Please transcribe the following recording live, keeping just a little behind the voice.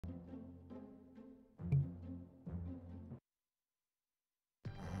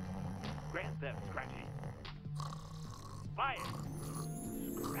there, Scratchy. Fire!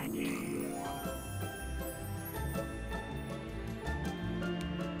 Scratchy!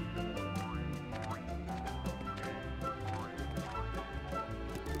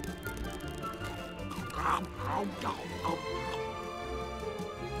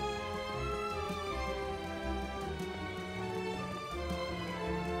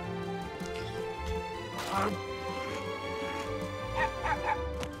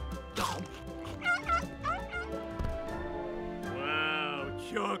 Wow,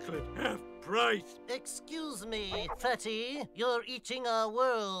 chocolate, half price. Excuse me, Fatty. You're eating our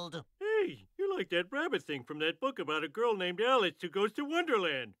world. Hey, you like that rabbit thing from that book about a girl named Alice who goes to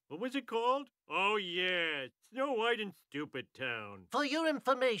Wonderland. What was it called? Oh, yeah, Snow White and Stupid Town. For your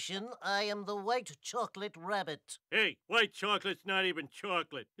information, I am the white chocolate rabbit. Hey, white chocolate's not even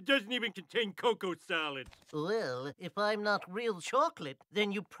chocolate. It doesn't even contain cocoa solids. Well, if I'm not real chocolate,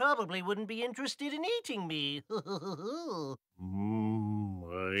 then you probably wouldn't be interested in eating me.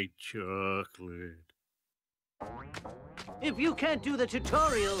 White chocolate. If you can't do the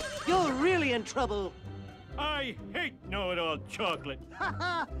tutorial, you're really in trouble. I hate know-it-all chocolate.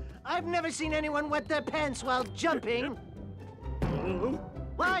 Haha! I've never seen anyone wet their pants while jumping.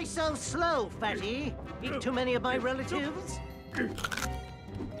 Why so slow, Fatty? Eat too many of my relatives? This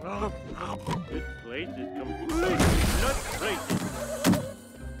place is completely nut-crazy.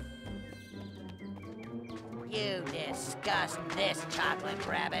 You disgust this chocolate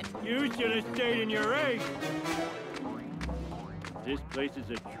rabbit. You should have stayed in your egg. If this place is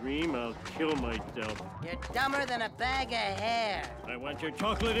a dream, I'll kill myself. You're dumber than a bag of hair. I want your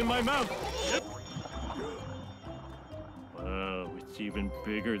chocolate in my mouth. Yep. Wow, it's even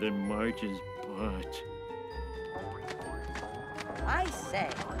bigger than Marge's butt. I say,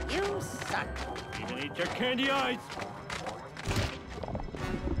 you suck. Even eat your candy eyes.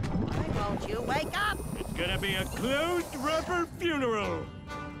 Why won't you wake up? It's gonna be a closed rubber funeral.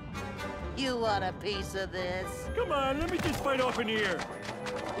 You want a piece of this? Come on, let me just fight off in here.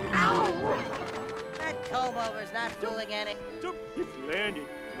 Ow! That comb-over's not doing any. It's landed.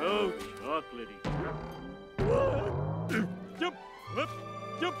 Oh, chocolatey. Jump, up,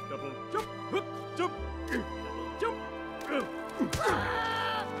 jump, double, jump, up, jump, double,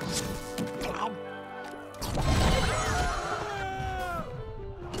 jump.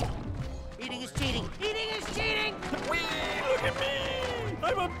 Eating is cheating. Eating is cheating. Whee! Look at me!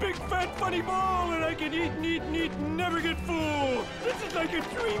 I'm a big fat funny ball, and I can eat and eat and eat and never get full. This is like a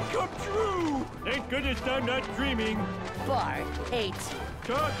dream come true. Thank goodness I'm not dreaming. Bart hates you.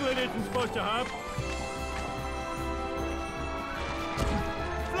 Chocolate isn't supposed to hop.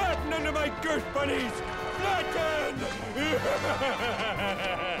 Flatten under my girth bunnies! Flatten!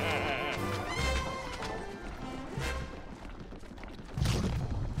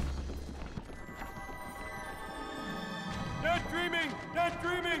 Not dreaming! Not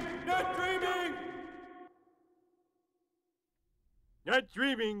dreaming! Not dreaming! Not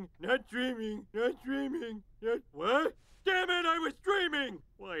dreaming! Not dreaming! Not dreaming! Not... What? Damn it, I was dreaming!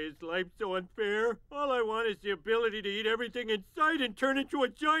 Why is life so unfair? All I want is the ability to eat everything in sight and turn into a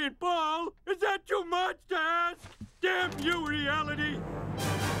giant ball! Is that too much to ask? Damn you, reality!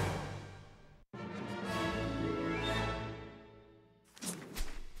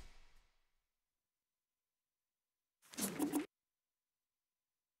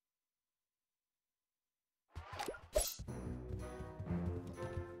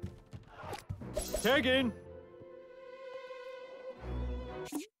 Tag in!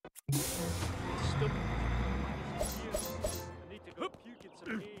 Stop. I need to go puke in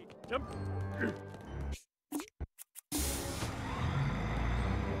some hay. Jump.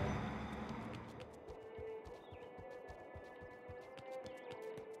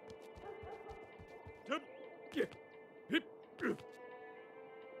 Jump. Hit.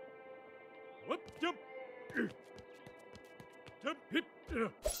 Whoop. Jump. Jump. Hit.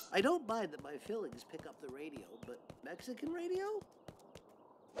 I don't mind that my fillings pick up the radio, but Mexican radio?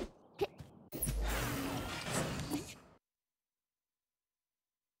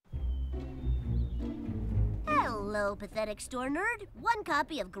 Hello, pathetic store nerd. One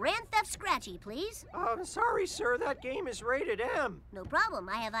copy of Grand Theft Scratchy, please. Sorry, sir. That game is rated M. No problem.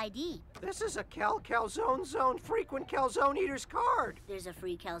 I have ID. This is a Calzone Zone frequent calzone eater's card. There's a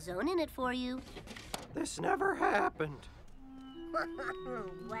free calzone in it for you. This never happened.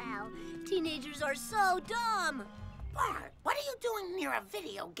 Wow. Teenagers are so dumb. Bart, what are you doing near a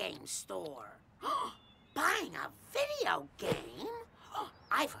video game store? Buying a video game?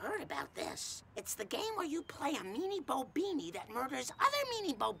 I've heard about this. It's the game where you play a meanie bobini that murders other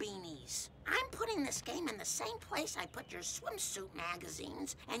meanie bobinis. I'm putting this game in the same place I put your swimsuit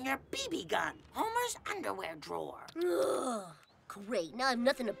magazines and your BB gun, Homer's underwear drawer. Ugh. Great, now I have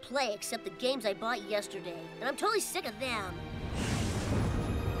nothing to play except the games I bought yesterday, and I'm totally sick of them.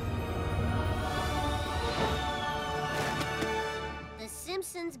 The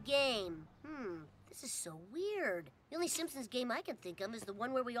Simpsons game. This is so weird. The only Simpsons game I can think of is the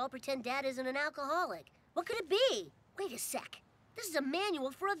one where we all pretend Dad isn't an alcoholic. What could it be? Wait a sec. This is a manual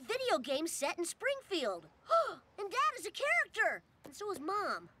for a video game set in Springfield. And Dad is a character. And so is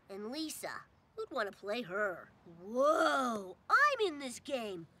Mom and Lisa. Who'd want to play her? Whoa! I'm in this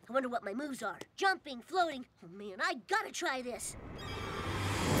game. I wonder what my moves are. Jumping, floating. Oh, man, I gotta try this.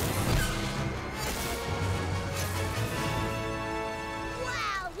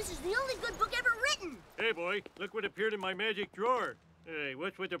 Wow! This is the only good book ever written. Hey, boy, look what appeared in my magic drawer. Hey,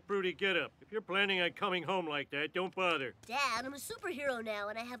 what's with the fruity getup? If you're planning on coming home like that, don't bother. Dad, I'm a superhero now,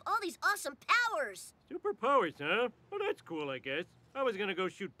 and I have all these awesome powers. Superpowers, huh? Well, that's cool, I guess. I was gonna go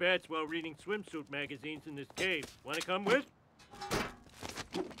shoot bats while reading swimsuit magazines in this cave. Wanna come with?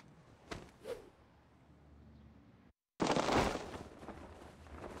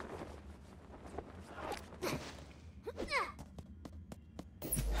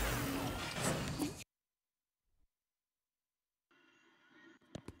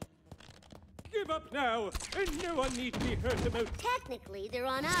 Give up now, and no one need be hurt about. Technically, they're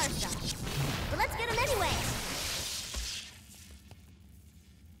on our side. But let's get them anyway.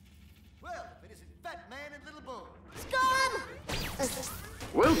 Well, if it isn't Fat Man and Little Bull. Scum!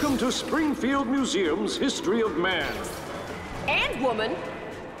 Welcome to Springfield Museum's History of Man. And woman.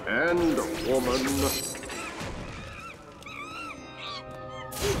 And woman.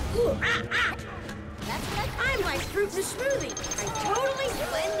 That's what I'm like fruit in a smoothie. I totally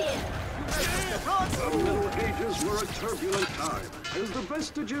blend in. The Middle Ages were a turbulent time as the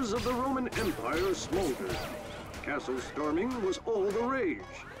vestiges of the Roman Empire smoldered. Castle storming was all the rage.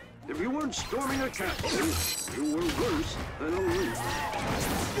 If you weren't storming a castle, you were worse than a lynch.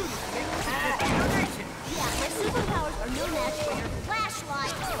 Yeah, my superpowers are no match for your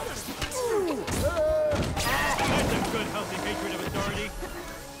flashlight. That's a good, healthy hatred of authority.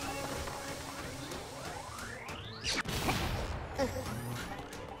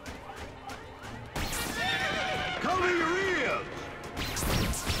 Cover your ears!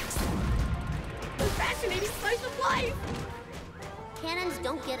 A fascinating slice of life. Cannons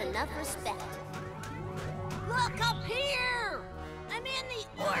don't get enough respect. Look up here! I'm in the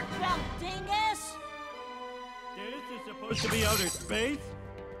Oort Belt, dingus! This is supposed to be outer space?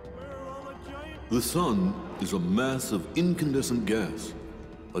 Where are all the giant... The sun is a mass of incandescent gas,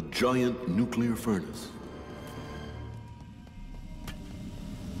 a giant nuclear furnace.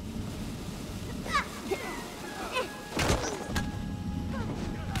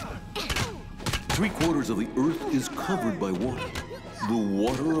 Three-quarters of the Earth is covered by water, the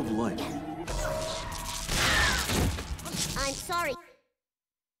water of life. I'm sorry.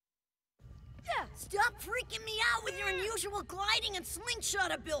 Stop freaking me out with your unusual gliding and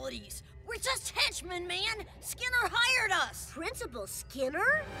slingshot abilities. We're just henchmen, man. Skinner hired us. Principal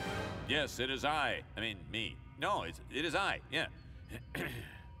Skinner? Yes, it is I. I mean, me. No, it is I, yeah.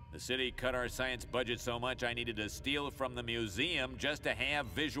 The city cut our science budget so much I needed to steal from the museum just to have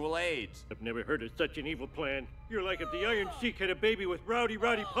visual aids. I've never heard of such an evil plan. You're like if the Iron Sheik had a baby with Rowdy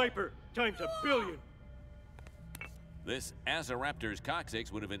Roddy Piper, times 1,000,000,000. This Azoraptor's coccyx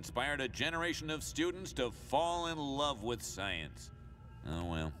would have inspired a generation of students to fall in love with science. Oh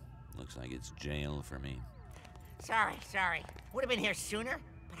well, looks like it's jail for me. Sorry. Would have been here sooner,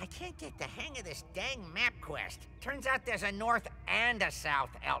 but I can't get the hang of this dang map quest. Turns out there's a north and a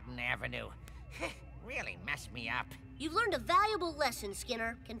south Elton Avenue. Really messed me up. You've learned a valuable lesson,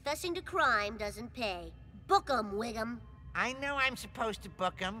 Skinner. Confessing to crime doesn't pay. Book 'em, Wiggum. I know I'm supposed to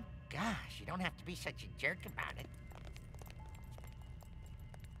book him. Gosh, you don't have to be such a jerk about it.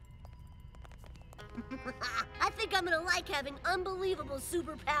 I think I'm gonna like having unbelievable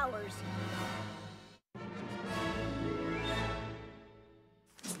superpowers.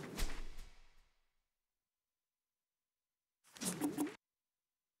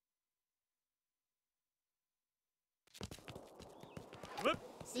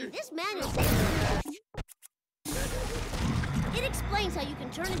 See, this manual says it explains how you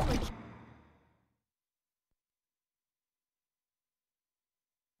can turn into a...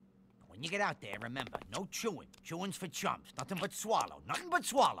 When you get out there, remember, no chewing. Chewing's for chumps. Nothing but swallow. Nothing but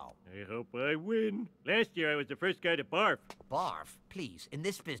swallow. I hope I win. Last year I was the first guy to barf. Barf, please. In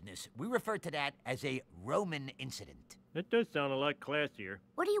this business, we refer to that as a Roman incident. That does sound a lot classier.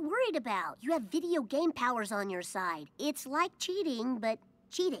 What are you worried about? You have video game powers on your side. It's like cheating, but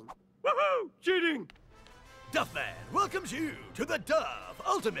cheating. Woohoo! Cheating! Duffman welcomes you to the Duff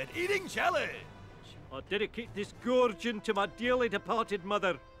Ultimate Eating Challenge. I dedicate this gorging to my dearly departed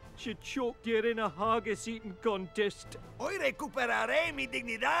mother. She choked here in a haggis eating contest. Hoy recuperaré mi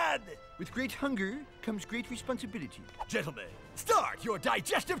dignidad. With great hunger comes great responsibility. Gentlemen, start your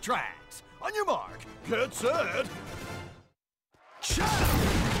digestive tracts. On your mark, get set.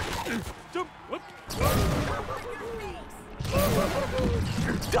 Jump! What?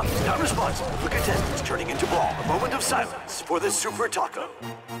 Duff is not responsible for contestants turning into ball. A moment of silence for the Super Taco.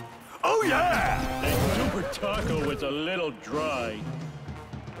 Oh yeah! That Super Taco was a little dry.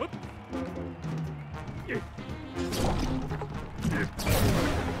 Whoop.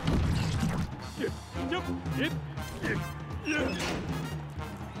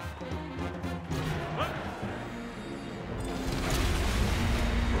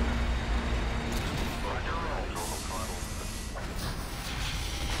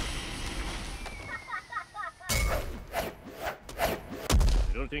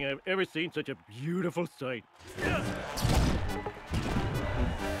 I don't think I've ever seen such a beautiful sight.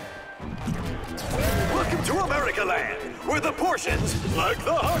 Welcome to America Land, where the portions, like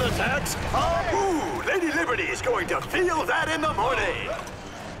the heart attacks, are ooh, Lady Liberty is going to feel that in the morning.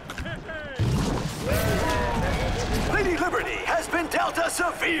 Lady Liberty has been dealt a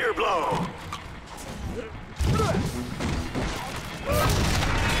severe blow.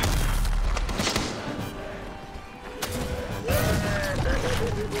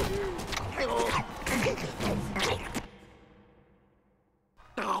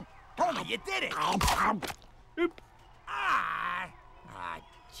 Homie, you did it!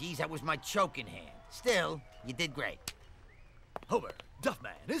 Geez, that was my choking hand. Still, you did great. Homer,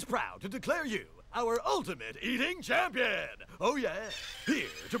 Duffman is proud to declare you our ultimate eating champion. Oh yeah, here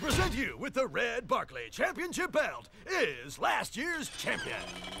to present you with the Red Barkley Championship belt is last year's champion.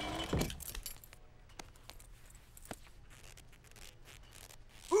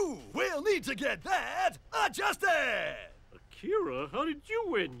 Ooh, we'll need to get that adjusted. Akira, how did you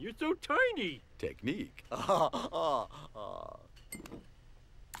win? You're so tiny. Technique.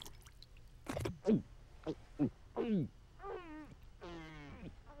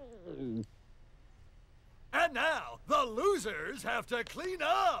 And now, the losers have to clean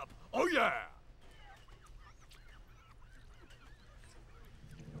up. Oh yeah.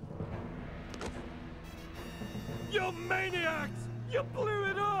 You maniacs! You blew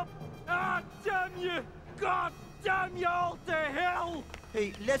it up! Ah, damn you! God damn you all to hell!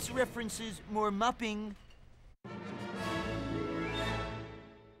 Hey, less references, more mopping.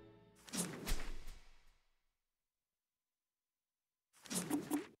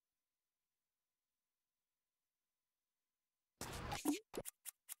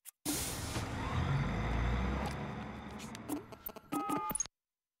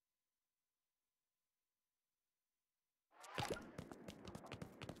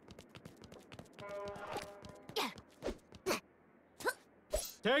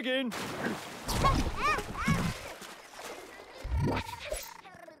 Tag in!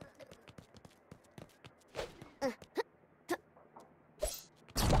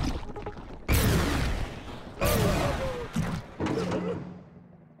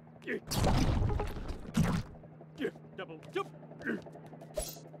 Double jump!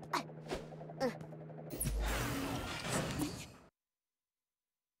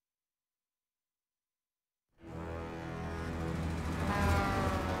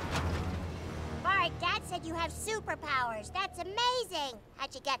 Dad said you have superpowers. That's amazing.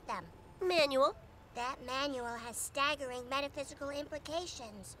 How'd you get them? Manual. That manual has staggering metaphysical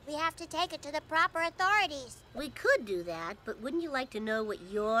implications. We have to take it to the proper authorities. We could do that, but wouldn't you like to know what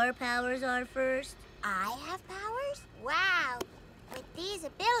your powers are first? I have powers? Wow. With these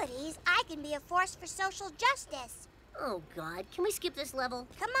abilities, I can be a force for social justice. Oh, God. Can we skip this level?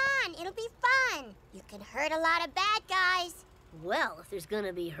 Come on, it'll be fun. You can hurt a lot of bad guys. Well, if there's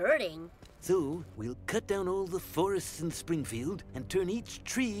gonna be hurting. So, we'll cut down all the forests in Springfield and turn each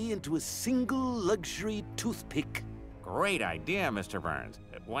tree into a single luxury toothpick. Great idea, Mr. Burns.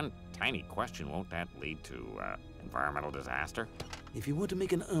 One tiny question, won't that lead to environmental disaster? If you want to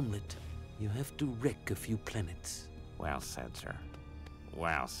make an omelet, you have to wreck a few planets. Well said, sir.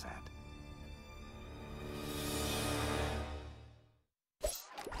 Well said.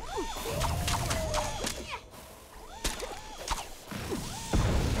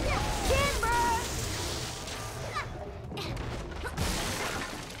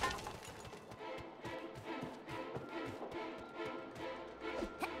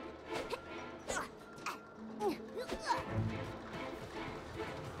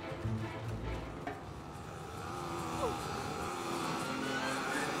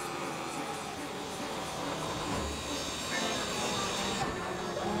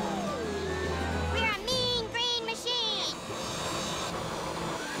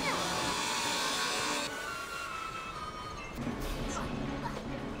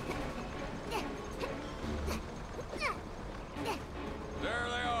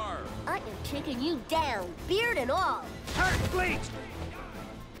 taking you down, beard and all. Turn, bleach!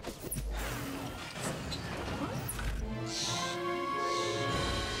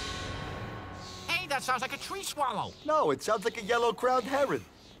 Hey, that sounds like a tree swallow. No, it sounds like a yellow-crowned heron.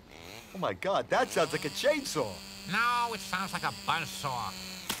 Oh my God, that sounds like a chainsaw. No, it sounds like a buzzsaw.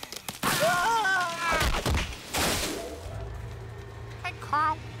 Hey,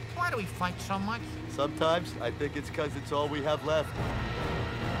 Carl, why do we fight so much? Sometimes I think it's because it's all we have left.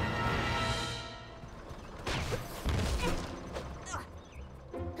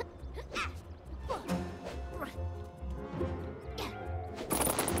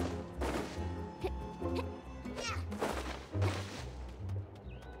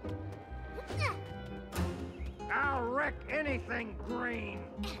 I'll wreck anything green.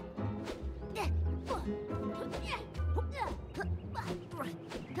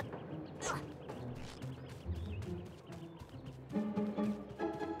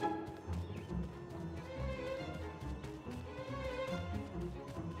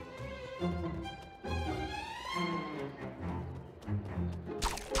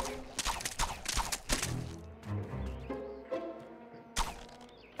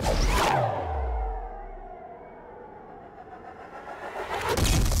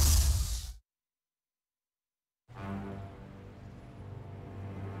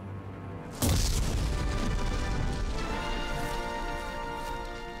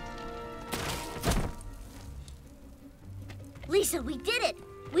 Lisa, we did it!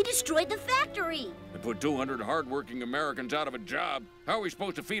 We destroyed the factory! They put 200 hard-working Americans out of a job. How are we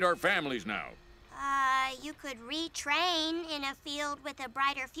supposed to feed our families now? You could retrain in a field with a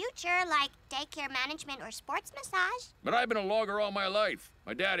brighter future, like daycare management or sports massage. But I've been a logger all my life.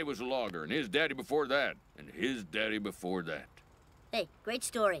 My daddy was a logger, and his daddy before that, and his daddy before that. Hey, great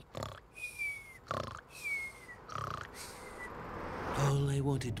story. All I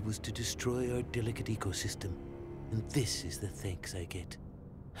wanted was to destroy our delicate ecosystem. And this is the thanks I get.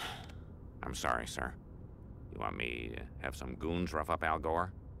 I'm sorry, sir. You want me to have some goons rough up Al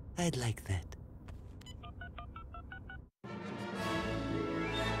Gore? I'd like that.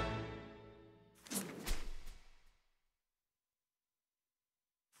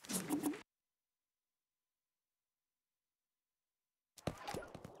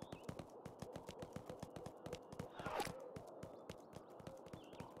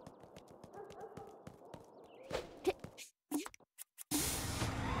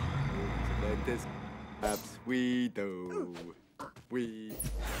 This perhaps we do. We.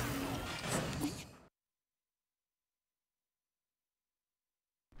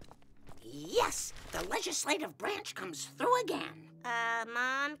 Yes, the legislative branch comes through again.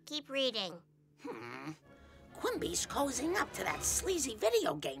 Mom, keep reading. Quimby's cozying up to that sleazy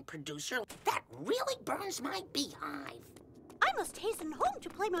video game producer. That really burns my beehive. I must hasten home to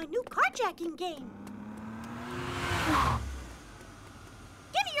play my new carjacking game.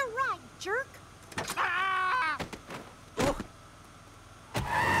 Give me your ride, jerk. Ah!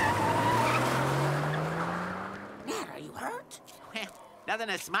 Nat, are you hurt? Well, nothing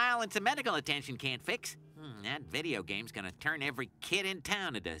a smile and some medical attention can't fix. That video game's gonna turn every kid in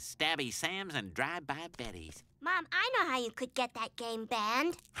town into Stabby Sams and Drive-By Bettys. Mom, I know how you could get that game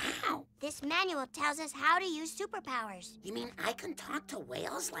banned. How? This manual tells us how to use superpowers. You mean I can talk to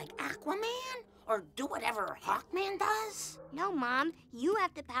whales like Aquaman? Or do whatever Hawkman does? No, Mom. You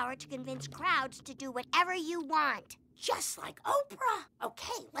have the power to convince crowds to do whatever you want. Just like Oprah.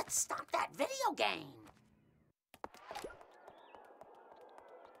 Okay, let's stop that video game.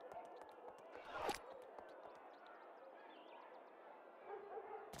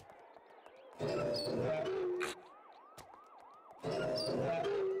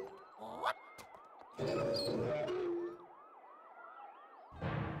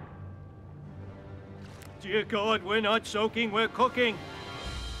 Dear God, we're not soaking, we're cooking.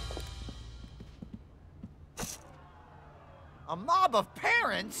 A mob of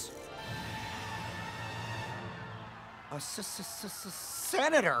parents?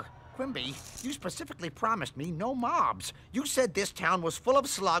 Senator Quimby, you specifically promised me no mobs. You said this town was full of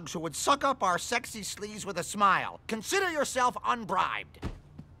slugs who would suck up our sexy sleaze with a smile. Consider yourself unbribed.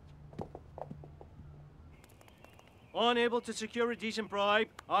 Unable to secure a decent bribe,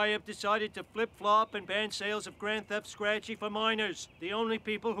 I have decided to flip-flop and ban sales of Grand Theft Scratchy for minors, the only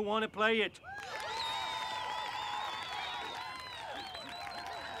people who want to play it.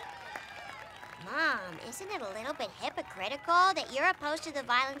 Mom, isn't it a little bit hypocritical that you're opposed to the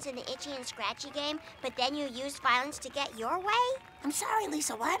violence in the Itchy and Scratchy game, but then you use violence to get your way? I'm sorry,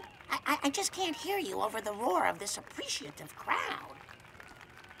 Lisa, what? I just can't hear you over the roar of this appreciative crowd.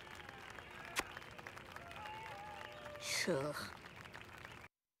 Ugh.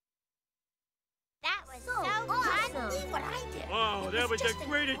 that was the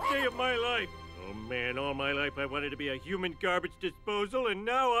greatest day of my life. Oh, man, all my life I wanted to be a human garbage disposal, and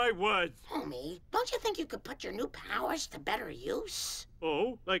now I was. Homie, don't you think you could put your new powers to better use?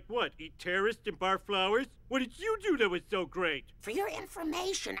 Oh, like what? Eat terrorists and bar flowers? What did you do that was so great? For your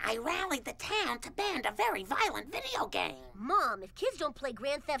information, I rallied the town to ban a very violent video game. Mom, if kids don't play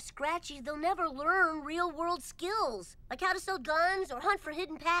Grand Theft Scratchy, they'll never learn real-world skills, like how to sell guns or hunt for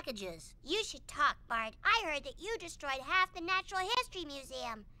hidden packages. You should talk, Bart. I heard that you destroyed half the Natural History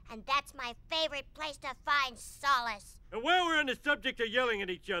Museum, and that's my favorite place to find solace. And while we're on the subject of yelling at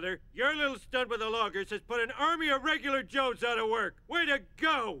each other, your little stud with the loggers has put an army of regular Joes out of work. Way to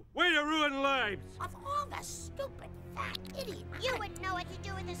go! Way to ruin lives! Of all the stupid, fat idiot... You wouldn't know what to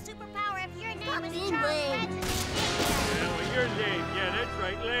do with a superpower if your name Stop was being Charles lame. Francis. Yeah, well, you're lame. Yeah, that's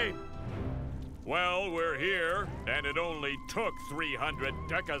right, lame. Well, we're here, and it only took 300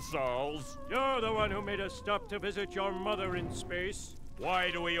 decasols. You're the one who made us stop to visit your mother in space.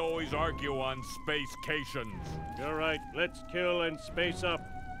 Why do we always argue on spacecations? You're right. Let's kill and space up.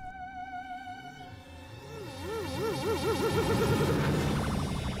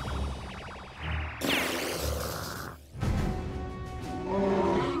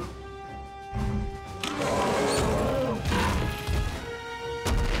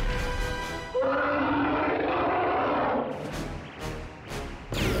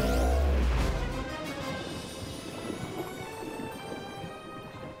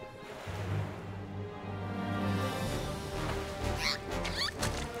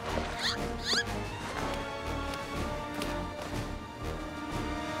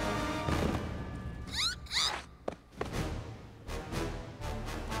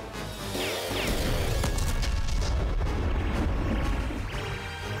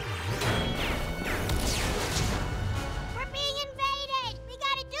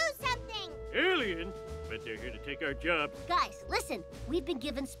 Our jobs. Guys, listen. We've been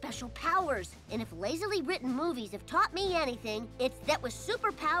given special powers. And if lazily written movies have taught me anything, it's that with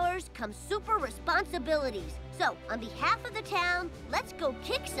superpowers come super responsibilities. So, on behalf of the town, let's go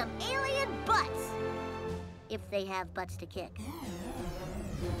kick some alien butts. If they have butts to kick. No,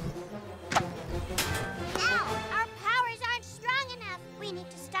 our powers aren't strong enough. We need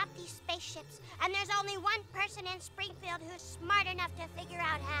to stop these spaceships. And there's only one person in Springfield who's smart enough to figure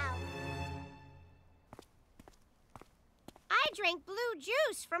out how. I drank blue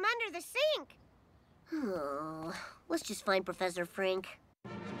juice from under the sink. Oh, let's just find Professor Frink.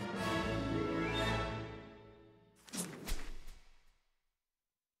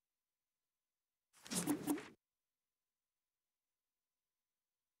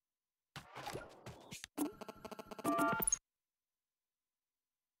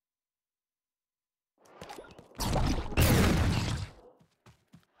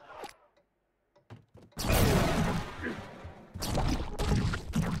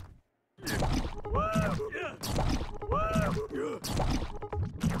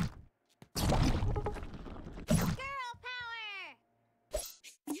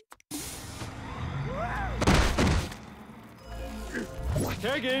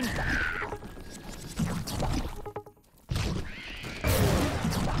 Tag in.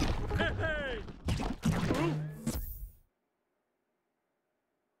 Hey! Ooh.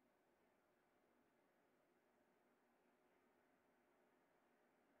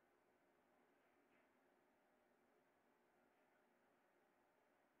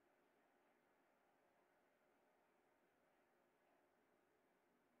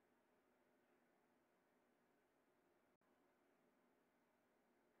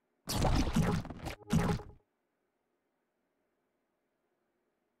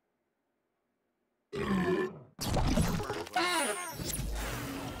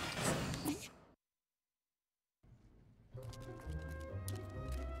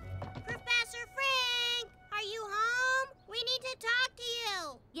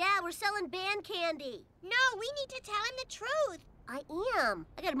 We're selling band candy. No, we need to tell him the truth. I am.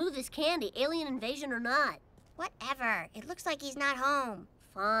 I gotta move this candy, alien invasion or not. Whatever. It looks like he's not home.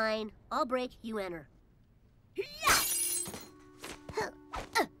 Fine. I'll break, you enter.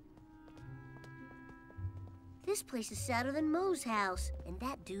 This place is sadder than Moe's house, and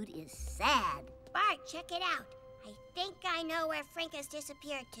that dude is sad. Bart, check it out. I think I know where Frank has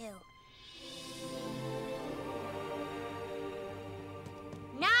disappeared to.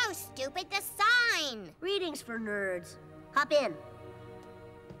 No, stupid, the sign! Readings for nerds. Hop in.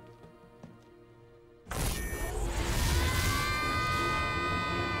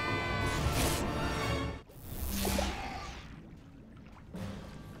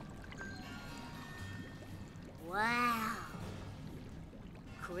 Wow.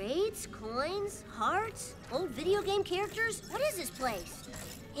 Crates, coins, hearts, old video game characters? What is this place?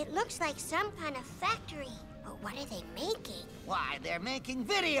 It looks like some kind of factory. But what are they making? Why, they're making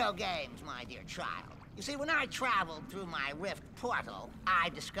video games, my dear child. You see, when I traveled through my Rift portal, I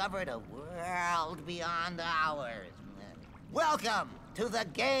discovered a world beyond ours. Welcome to the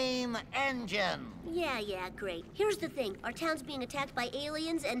game engine. Yeah, great. Here's the thing. Our town's being attacked by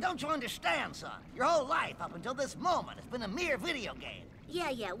aliens and... Don't you understand, son? Your whole life up until this moment has been a mere video game.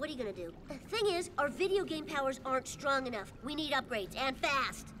 Yeah, what are you gonna do? The thing is, our video game powers aren't strong enough. We need upgrades, and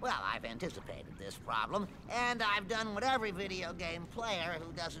fast. Well, I've anticipated this problem, and I've done what every video game player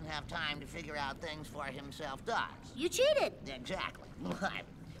who doesn't have time to figure out things for himself does. You cheated. Exactly.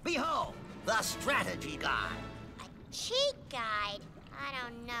 Behold, the strategy guide. A cheat guide? I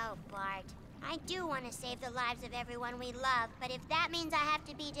don't know, Bart. I do want to save the lives of everyone we love, but if that means I have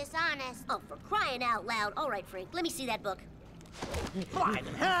to be dishonest... Oh, for crying out loud. All right, Frank, let me see that book. Flying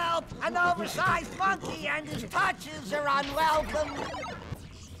help! An oversized monkey and his touches are unwelcome!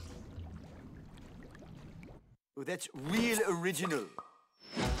 Oh, that's real original.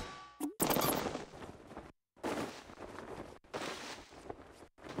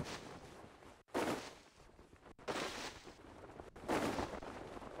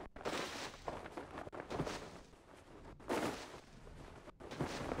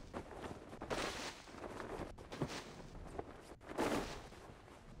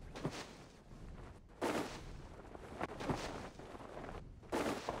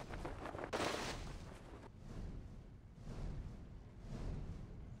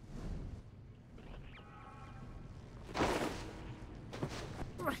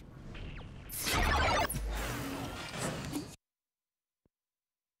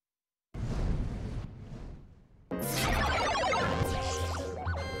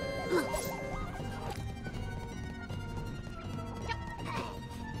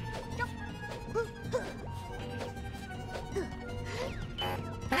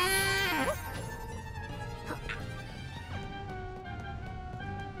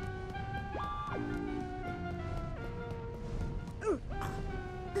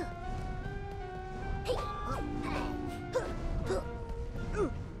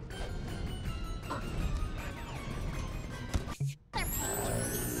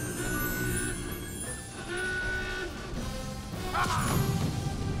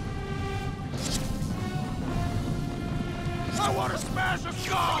 I want to smash a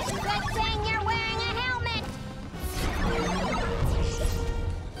skull! Good thing you're wearing a helmet!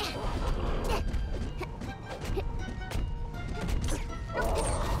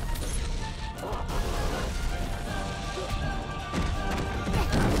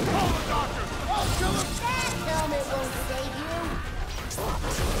 Call the doctor! I'll kill him! That helmet won't save you.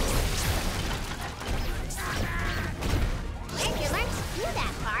 Where'd you learn to do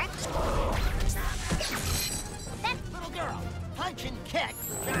that, Bart? Little girl, punch and kick,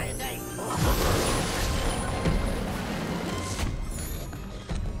 giant ape.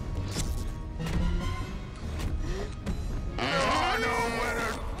 There are no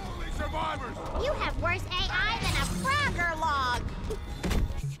winners, only survivors! You have worse AI than a Frogger log!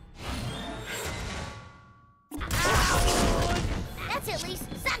 That's at least.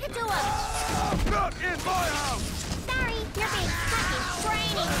 Suck it to him! Not in my house! Sorry, you're being stuck in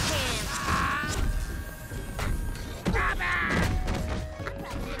training camp!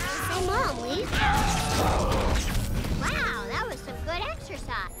 Hey, Mom, leave. Wow, that was some good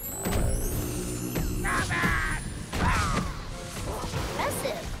exercise.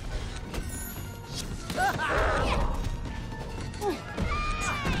 Impressive.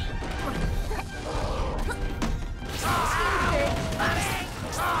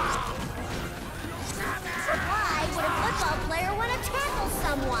 So why would a football player want to tackle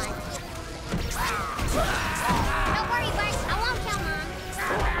someone? Don't worry, Bart. I won't tell Mom.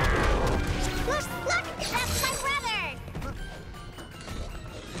 Look! That's my brother!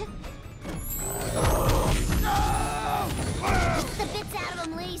 Get the bits out of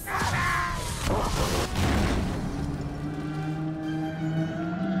him, Lise.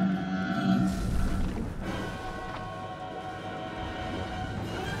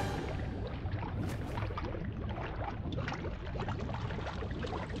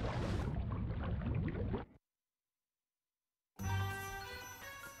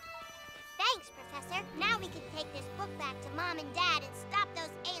 Thanks, Professor. Now we can take this book back to Mom and Dad and stop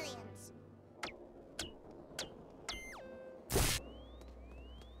those aliens.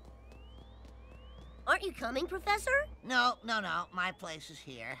 Aren't you coming, Professor? No. My place is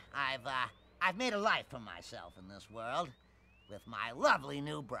here. I've made a life for myself in this world with my lovely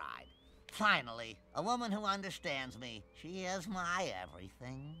new bride. Finally, a woman who understands me. She is my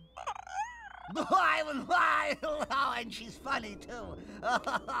everything. Oh, and she's funny, too.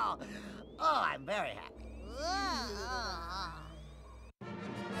 Oh, I'm very happy.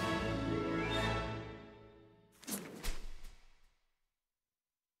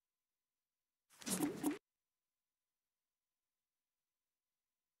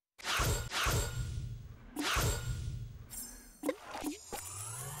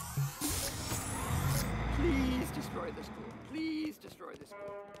 Please destroy the school. Please destroy the school.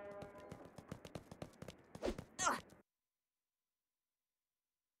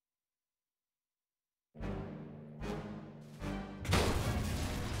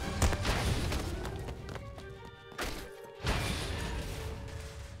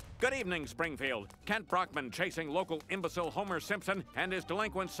 Good evening, Springfield. Kent Brockman chasing local imbecile Homer Simpson and his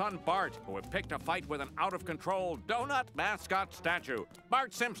delinquent son Bart, who have picked a fight with an out-of-control donut mascot statue.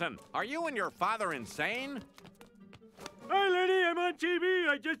 Bart Simpson, are you and your father insane? Hi, Lenny, I'm on TV.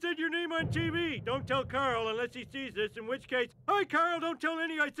 I just said your name on TV. Don't tell Carl unless he sees this, in which case, hi, Carl, don't tell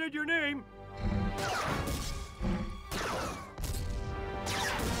Lenny I said your name.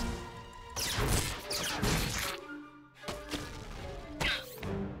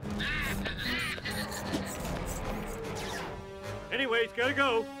 Anyways, gotta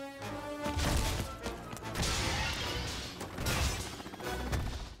go.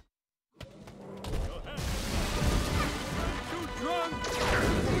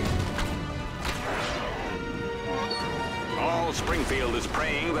 All Springfield is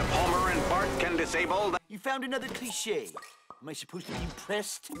praying that Homer and Bart can disable the... You found another cliche. Am I supposed to be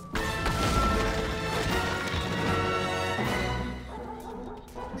impressed?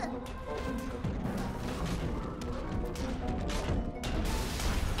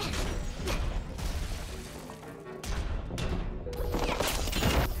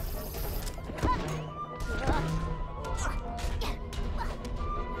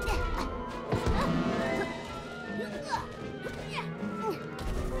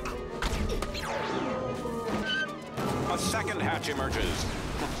 A second hatch emerges.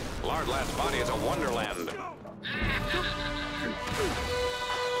 Lard Lad's body is a wonderland.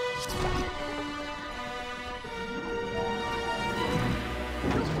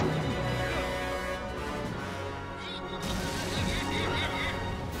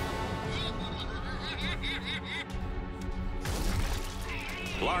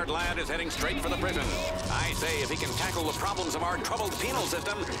 Lard Lad is heading straight for the prison. I say if he can tackle the problems of our troubled penal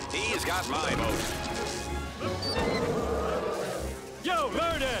system, he's got my vote. Yo,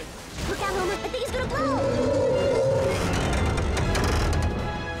 Lard-Lad! Look out, Homer. I think he's gonna blow!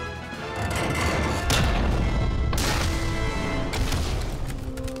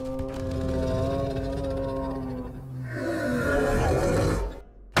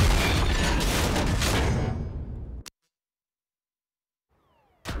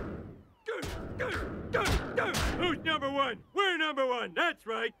 Who's number one? We're number one, that's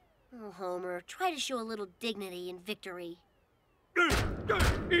right. Oh, Homer, try to show a little dignity in victory.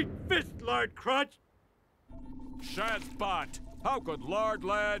 Eat fist, Lard Crotch! Shazbot! How could Lard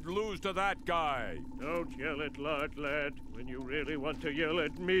Lad lose to that guy? Don't yell at Lard Lad when you really want to yell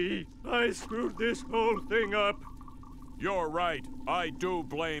at me. I screwed this whole thing up. You're right. I do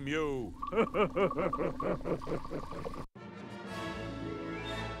blame you.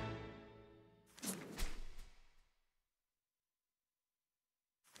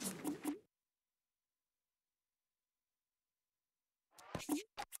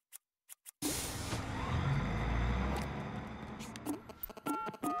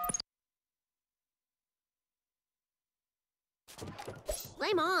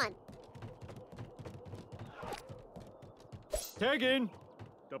 Flame on. Tag in.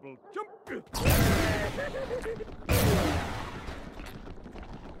 Double jump.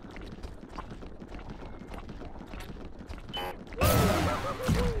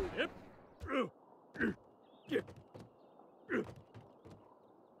 Yep.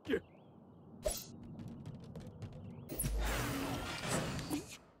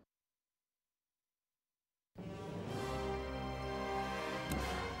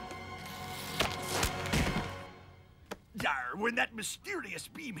 When that mysterious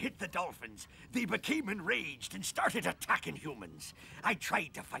beam hit the dolphins, they became enraged and started attacking humans. I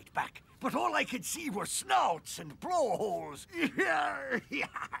tried to fight back, but all I could see were snouts and blowholes.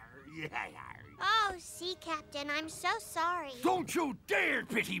 Oh, Sea Captain, I'm so sorry. Don't you dare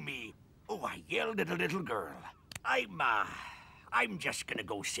pity me! Oh, I yelled at a little girl. I'm just gonna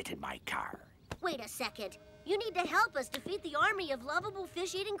go sit in my car. Wait a second. You need to help us defeat the army of lovable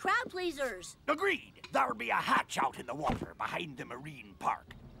fish-eating crowd-pleasers. Agreed. There'll be a hatch out in the water behind the marine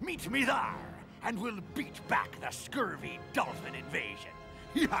park. Meet me there, and we'll beat back the scurvy dolphin invasion.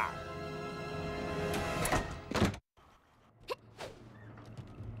 Yar!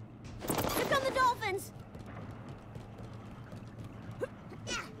 Here come the dolphins!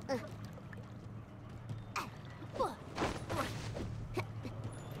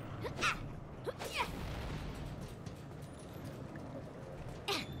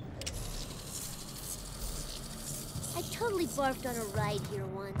 I totally barfed on a ride here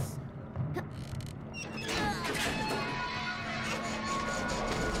once.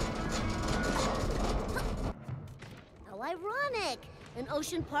 How ironic! An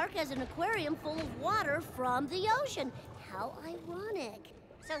ocean park has an aquarium full of water from the ocean. How ironic.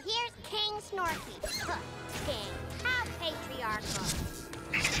 So here's King Snorky. Huh, King, how patriarchal.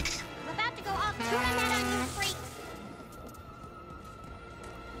 I'm about to go off to the net on you freaks.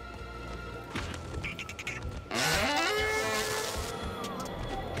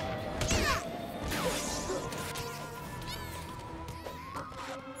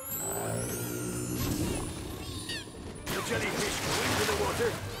 Jellyfish go into the water.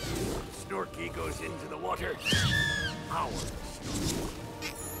 Snorky goes into the water. Ours.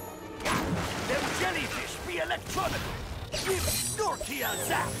 Them jellyfish be electronical. Give Snorky a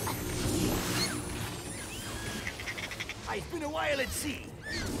zap. I've been a while at sea.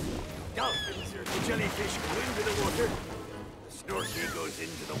 Dolphins or the jellyfish go into the water. Snorky goes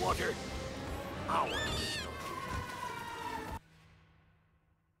into the water. Ours.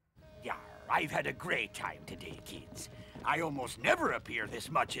 Yar, I've had a great time today, kids. I almost never appear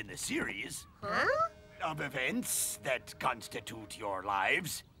this much in the series. Huh? Of events that constitute your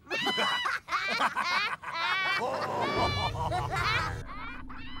lives.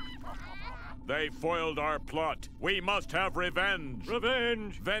 They foiled our plot. We must have revenge.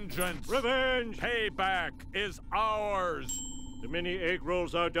 Revenge! Vengeance! Revenge! Payback is ours! The mini egg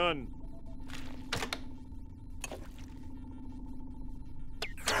rolls are done.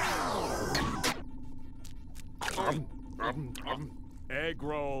 Egg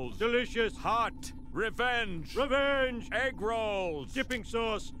rolls. Delicious. Hot. Revenge. Revenge. Egg rolls. Dipping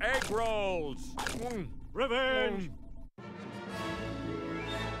sauce. Egg rolls. Revenge.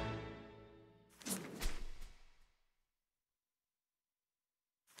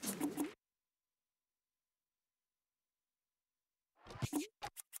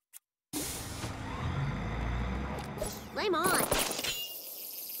 Flame on.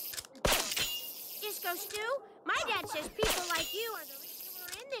 Disco Stew, my dad says people like you are the reason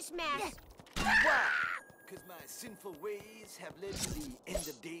we're in this mess. Why? Because my sinful ways have led to the end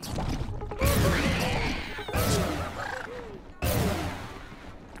of days.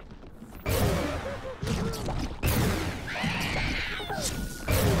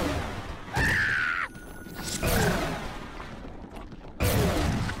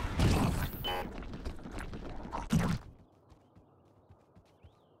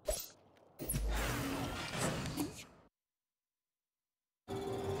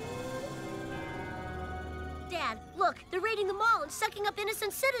 Dad, look, they're raiding the mall and sucking up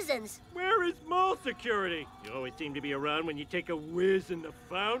innocent citizens. Where is mall security? You always seem to be around when you take a whiz in the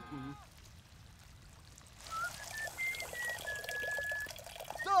fountain.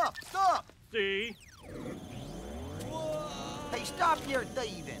 Stop! Stop! See? Hey, stop your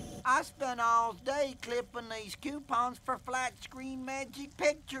thieving. I spent all day clipping these coupons for flat screen magic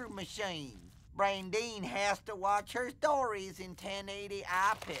picture machines. Brandine has to watch her stories in 1080i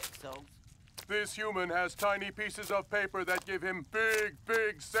pixels. This human has tiny pieces of paper that give him big,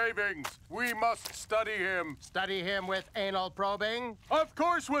 big savings. We must study him. Study him with anal probing? Of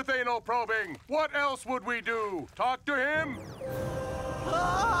course with anal probing. What else would we do? Talk to him?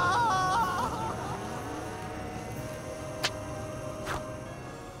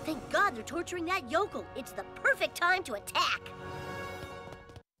 Thank God they're torturing that yokel. It's the perfect time to attack.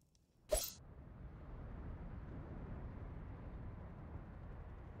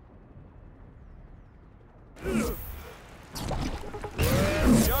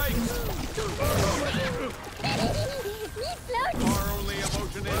 Our only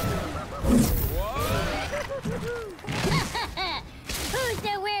emotion is... Who's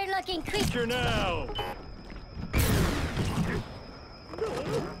the weird-looking creature now?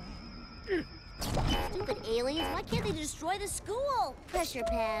 Stupid aliens, why can't they destroy the school? Pressure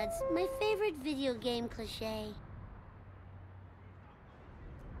pads, my favorite video game cliche.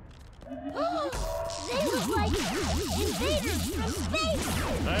 They look like invaders from space!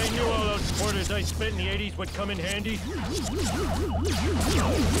 I knew all those quarters I spent in the 80s would come in handy.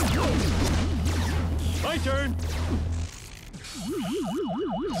 My turn!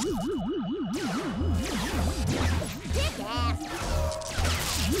 Dick ass!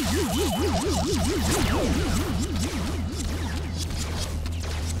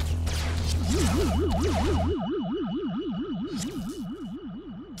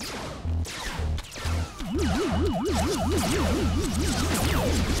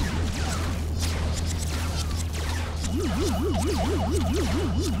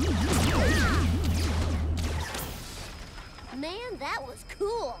 Man, that was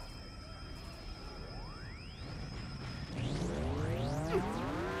cool.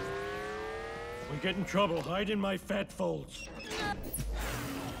 We get in trouble, hide in my fat folds.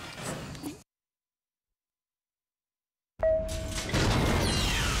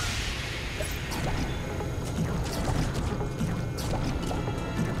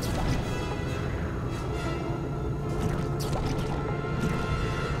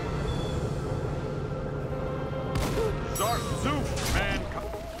 Dark soup, man.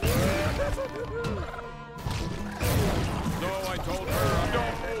 So I told her,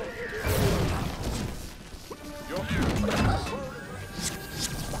 don't. You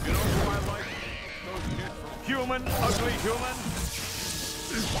know who I like? Those kids from Human, Ugly Human.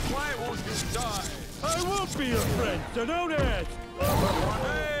 Why won't you die? I won't be your friend, so don't ask.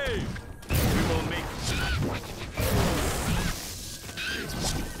 Hey! We will make... These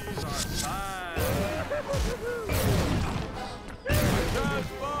are fine. Just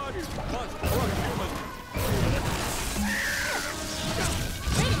body must crush humans.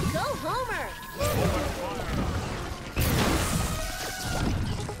 Way to go, Homer! Open fire.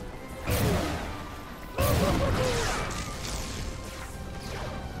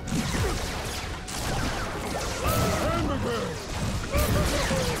 Hamburger!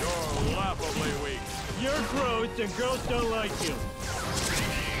 You're laughably weak. You're gross and girls don't like you.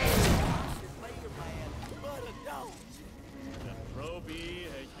 The Pro Bee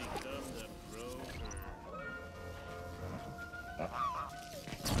has become the Pro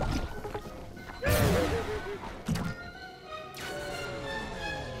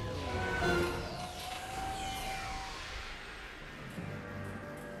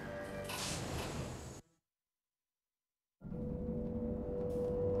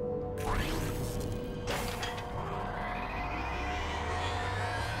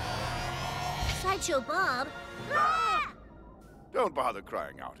Sideshow Bob. Don't bother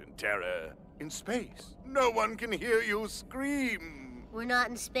crying out in terror. In space, no one can hear you scream. We're not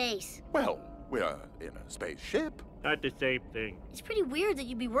in space. Well, we're in a spaceship. Not the same thing. It's pretty weird that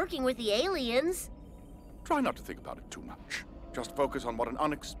you'd be working with the aliens. Try not to think about it too much. Just focus on what an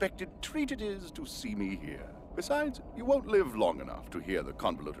unexpected treat it is to see me here. Besides, you won't live long enough to hear the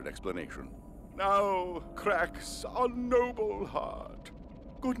convoluted explanation. Now, cracks our noble heart.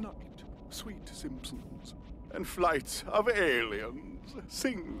 Good night, sweet Simpsons, and flight of aliens.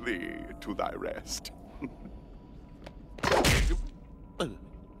 Sing thee to thy rest.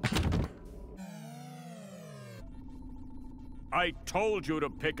 I told you to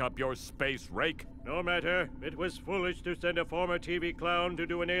pick up your space rake. No matter. It was foolish to send a former TV clown to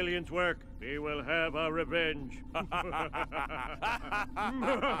do an alien's work. We will have our revenge.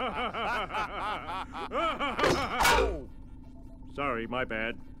 Sorry, my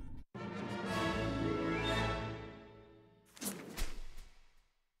bad.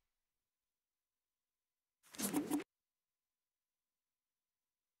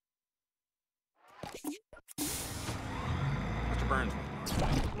 Mr. Burns.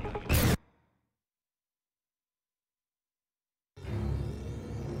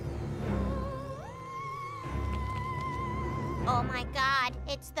 Oh my god,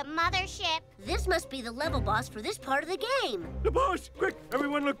 it's the mothership. This must be the level boss for this part of the game. The boss! Quick,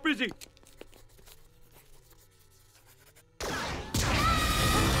 everyone look busy.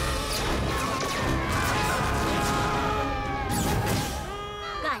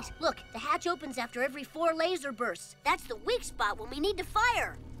 Guys, look, the hatch opens after every 4 laser bursts. That's the weak spot when we need to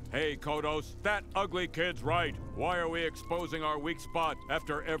fire. Hey, Kodos, that ugly kid's right. Why are we exposing our weak spot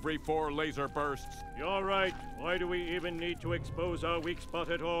after every 4 laser bursts? You're right. Why do we even need to expose our weak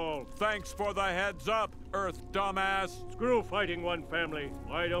spot at all? Thanks for the heads up, Earth dumbass. Screw fighting one family.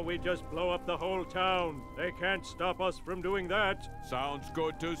 Why don't we just blow up the whole town? They can't stop us from doing that. Sounds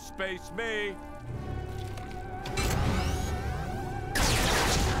good to space me.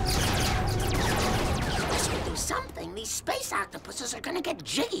 Do something. These space octopuses are gonna get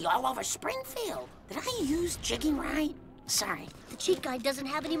jiggy all over Springfield. Did I use jiggy right? Sorry. The cheat guide doesn't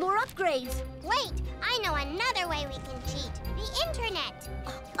have any more upgrades. Wait, I know another way we can cheat. The internet.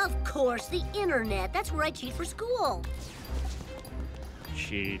 Of course, the internet. That's where I cheat for school.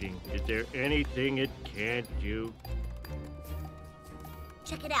 Cheating. Is there anything it can't do?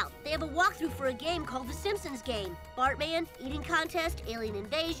 Check it out. They have a walkthrough for a game called the Simpsons game. Bartman, eating contest, alien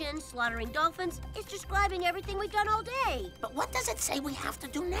invasion, slaughtering dolphins. It's describing everything we've done all day. But what does it say we have to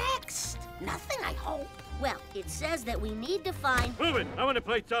do next? Nothing, I hope. Well, it says that we need to find... Move it! I want to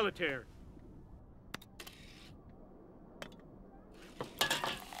play solitaire.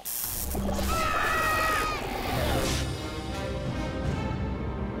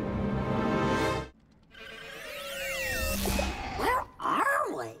 Where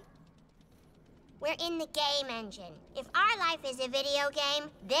are we? We're in the game engine. If our life is a video game,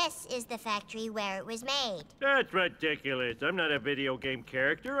 this is the factory where it was made. That's ridiculous. I'm not a video game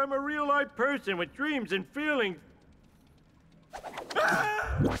character. I'm a real-life person with dreams and feelings.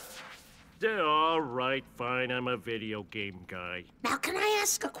 Ah! All right, fine. I'm a video game guy. Now, can I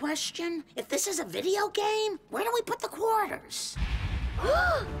ask a question? If this is a video game, where do we put the quarters?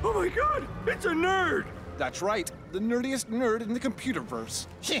 Oh my God! It's a nerd! That's right. The nerdiest nerd in the computerverse.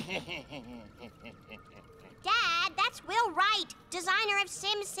 Dad, that's Will Wright, designer of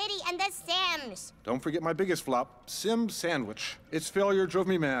Sim City and The Sims. Don't forget my biggest flop, Sim Sandwich. Its failure drove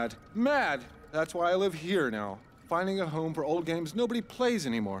me mad. Mad! That's why I live here now, finding a home for old games nobody plays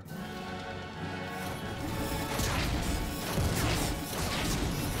anymore.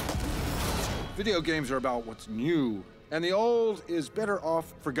 Video games are about what's new, and the old is better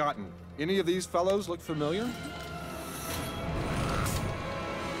off forgotten. Any of these fellows look familiar?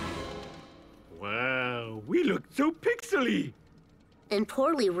 Wow, we look so pixely. And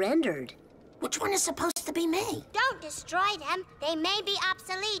poorly rendered. Which one is supposed to be me? Don't destroy them. They may be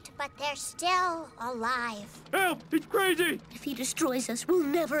obsolete, but they're still alive. Help! It's crazy! If he destroys us, we'll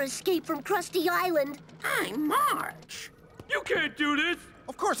never escape from Krusty Island. I'm Marge. You can't do this!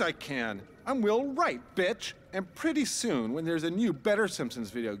 Of course I can. I'm Will Wright, bitch. And pretty soon, when there's a new, better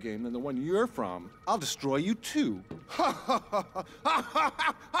Simpsons video game than the one you're from, I'll destroy you too. Ha ha ha ha ha ha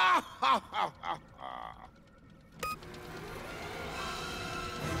ha ha ha ha.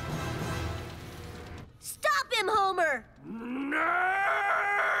 Stop him, Homer! Nerd!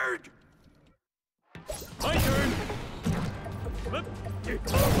 My turn!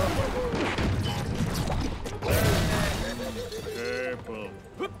 Careful.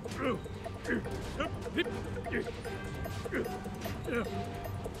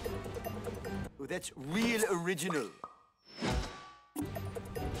 Oh, that's real original.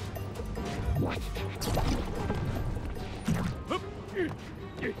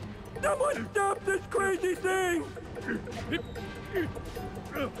 Someone stop this crazy thing!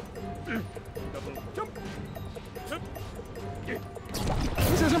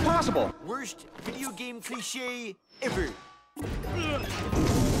 This is impossible! Worst video game cliche ever.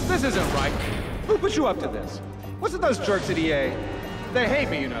 This isn't right. Who put you up to this? What's with those jerks at EA? They hate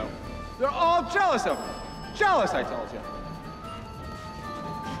me, you know. They're all jealous of me. Jealous, I told you.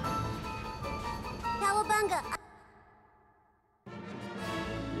 Cowabunga!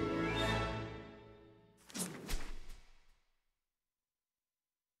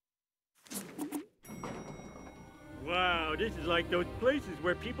 Wow, this is like those places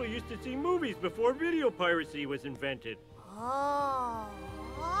where people used to see movies before video piracy was invented. Oh.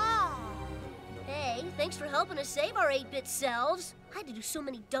 Hey, thanks for helping us save our 8-bit selves. I had to do so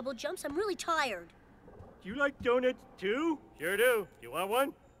many double jumps, I'm really tired. Do you like donuts too? Sure do. You want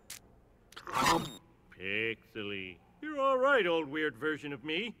one? Pixely. You're all right, old weird version of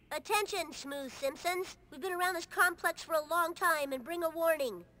me. Attention, Smooth Simpsons. We've been around this complex for a long time and bring a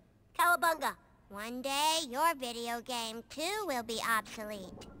warning. Cowabunga. One day, your video game, too, will be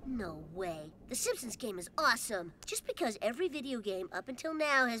obsolete. No way. The Simpsons game is awesome. Just because every video game up until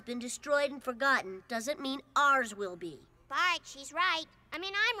now has been destroyed and forgotten doesn't mean ours will be. Bart, she's right. I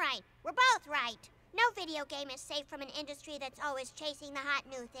mean, I'm right. We're both right. No video game is safe from an industry that's always chasing the hot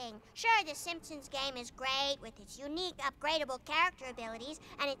new thing. Sure, the Simpsons game is great with its unique upgradable character abilities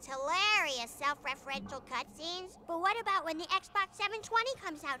and its hilarious self-referential cutscenes. But what about when the Xbox 720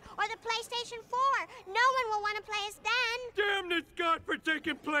 comes out or the PlayStation 4? No one will want to play us then. Damn this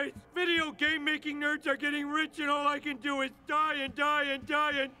godforsaken place! Video game making nerds are getting rich and all I can do is die and die and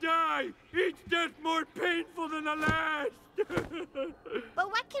die and die! Each death more painful than the last! But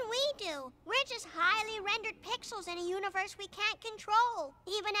what can we do? We're just highly rendered pixels in a universe we can't control.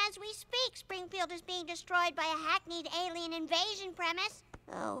 Even as we speak, Springfield is being destroyed by a hackneyed alien invasion premise.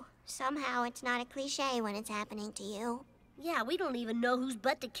 Oh, somehow it's not a cliche when it's happening to you. Yeah, we don't even know whose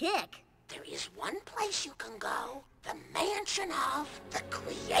butt to kick. There is one place you can go. The mansion of the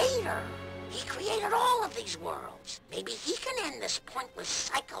Creator. He created all of these worlds. Maybe he can end this pointless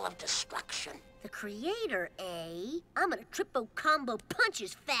cycle of destruction. The Creator, eh? I'm gonna triple-combo punch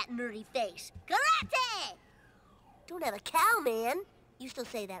his fat, nerdy face. Karate! Don't have a cow, man. You still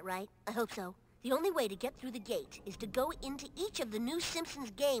say that, right? I hope so. The only way to get through the gate is to go into each of the new Simpsons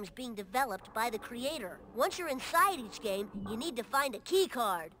games being developed by the creator. Once you're inside each game, you need to find a key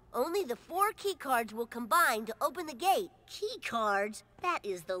card. Only the 4 key cards will combine to open the gate. Key cards? That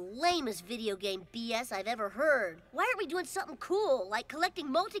is the lamest video game BS I've ever heard. Why aren't we doing something cool, like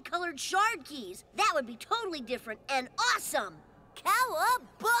collecting multicolored shard keys? That would be totally different and awesome!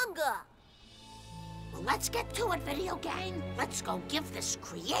 Cowabunga! Well, let's get to it, video game. Let's go give this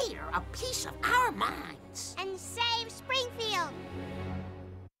creator a piece of our minds. And save Springfield.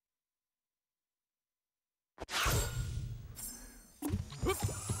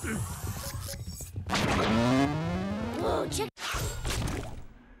 Whoa, check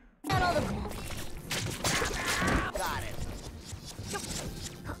out all the... Got it.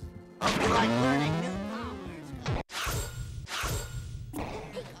 Hope you like learning new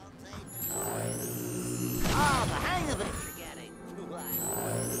Oh, the hang of it you're getting.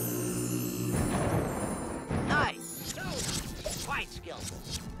 Nice. Quite skillful.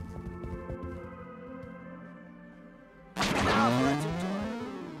 Now for a tutorial.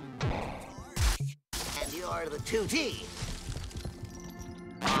 And you're the 2T.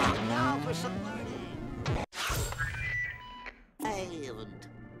 Now for some learning. I haven't.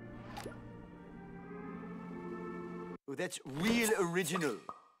 Oh, that's real original.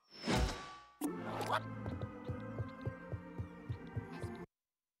 What?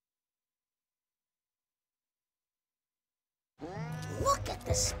 Look at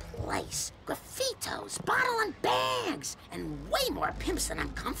this place. Graffitos, bottle and bags, and way more pimps than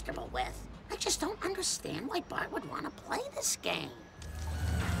I'm comfortable with. I just don't understand why Bart would want to play this game.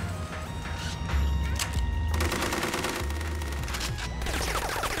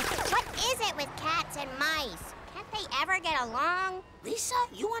 What is it with cats and mice? Can't they ever get along? Lisa,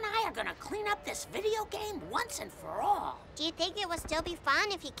 you and I are gonna clean up this video game once and for all. Do you think it will still be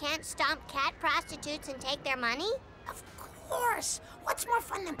fun if you can't stomp cat prostitutes and take their money? Of course. What's more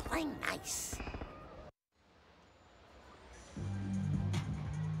fun than playing nice?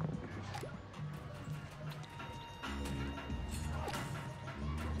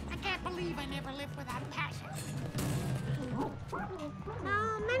 I can't believe I never lived without passion.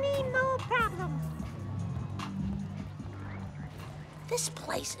 No problems. This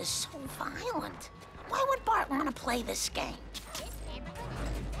place is so violent. Why would Bart want to play this game?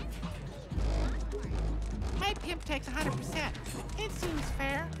 My pimp takes 100%. It seems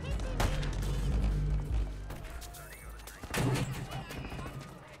fair.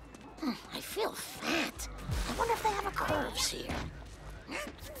 I feel fat. I wonder if they have a curves here.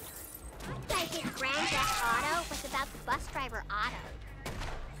 I think Grand Theft Auto was about the bus driver Otto.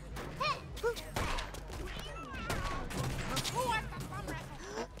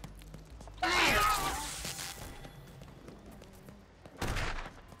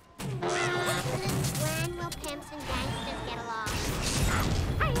 When will pimps and gangsters get along?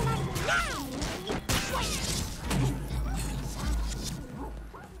 How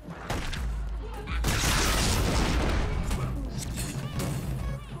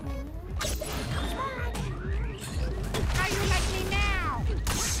you like me now?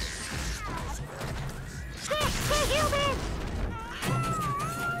 Human!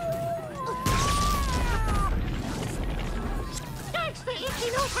 Gangsta, if he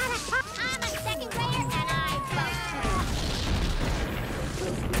knows how to talk. I'm a second grader and I vote.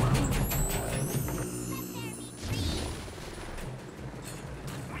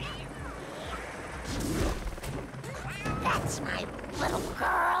 That's my little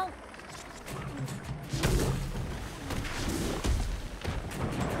girl.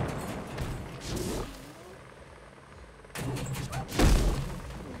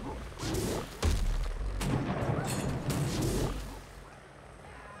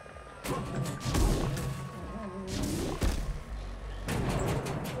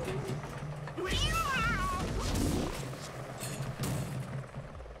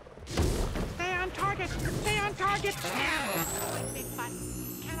 Stay on target. Stay on target.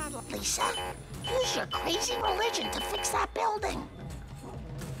 Lisa, use your crazy religion to fix that building.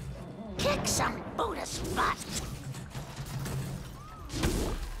 Kick some Buddhist butt.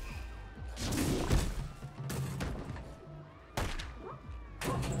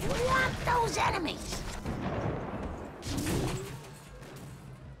 Want those enemies.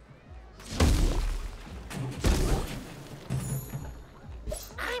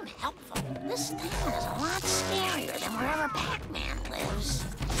 I'm helpful. This town is a lot scarier than wherever Pac-Man lives.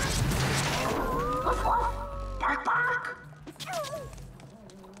 Bark, bark.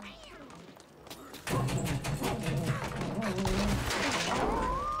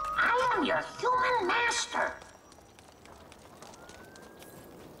 I am your human master.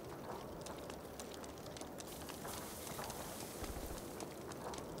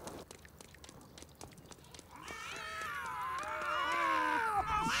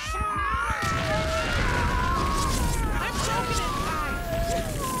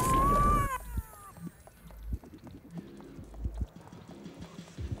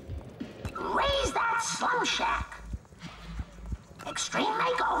 That's Slum Shack. Extreme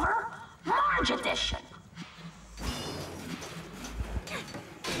Makeover, Marge Edition.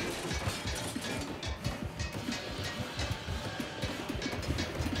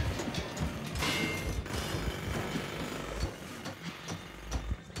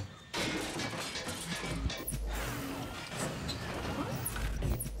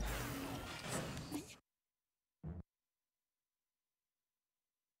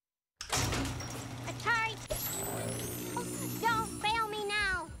 Atari! Oh, don't fail me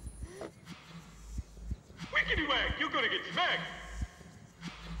now! Wickety whack, you're gonna get smacked!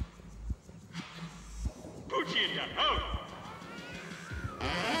 Poochie in the house!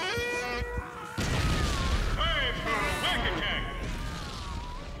 Time for a whack attack!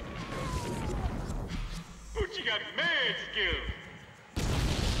 Poochie got mad skills!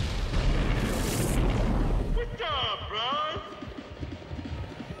 What's up, bros?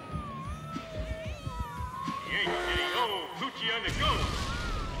 He ain't steady old Poochie on the go!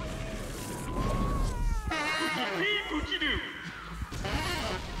 Poochie pee, Poochie do!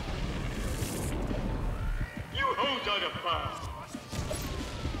 You hoes are the fire!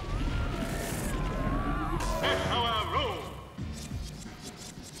 That's how I roll!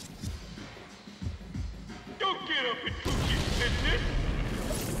 Don't get up in Poochie's business!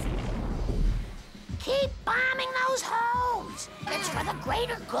 Keep bombing those hoes. It's for the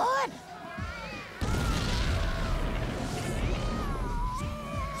greater good.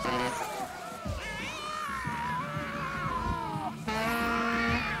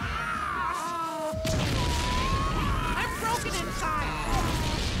 I'm broken inside.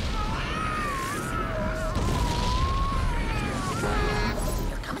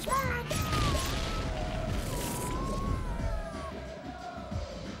 Here comes Marge.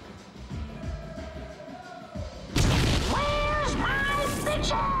 Where's my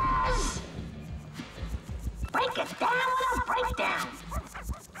bitches? Break it down with a breakdown.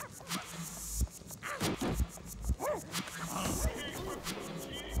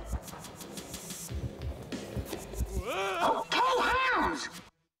 Okay, hounds.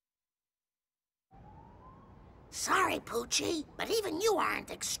 Sorry, Poochie, but even you aren't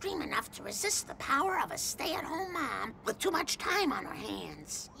extreme enough to resist the power of a stay-at-home mom with too much time on her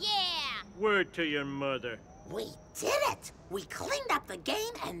hands. Yeah! Word to your mother. We did it! We cleaned up the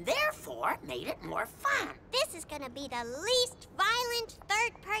game and therefore made it more fun. This is gonna be the least violent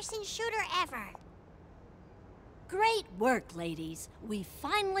third-person shooter ever. Great work, ladies. We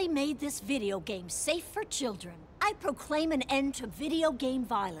finally made this video game safe for children. I proclaim an end to video game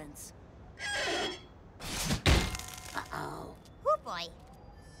violence. Uh-oh. Oh boy.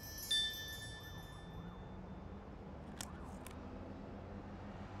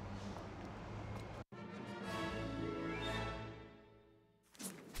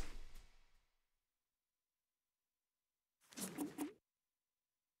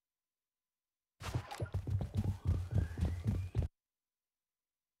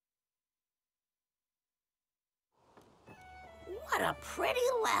 What a pretty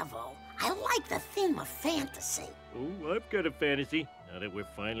level. I like the theme of fantasy. Oh, I've got a fantasy. Now that we're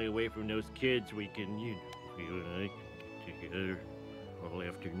finally away from those kids, we can, feel like together all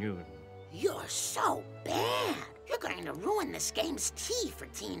afternoon. You're so bad. You're going to ruin this game's T for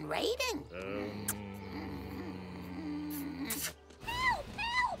teen rating. Help!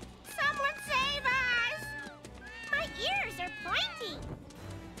 Help! Someone save us! My ears are pointy.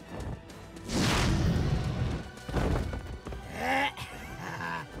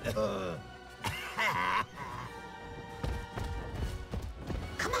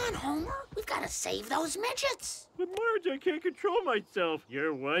 Come on, Homer. We've got to save those midgets. But Marge, I can't control myself.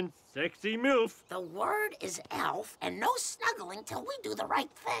 You're one sexy MILF. The word is elf, and no snuggling till we do the right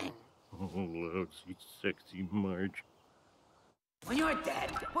thing. Oh, lousy, sexy Marge. When you're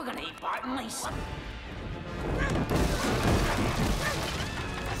dead, we're gonna eat Bart and Lisa.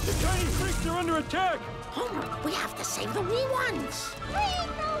 The tiny freaks are under attack! Homer, we have to save the wee ones. Lead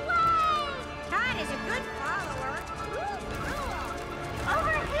the way! Todd is a good follower.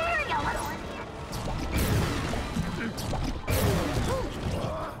 Over here, you little idiot!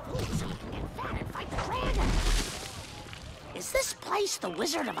 Is this place the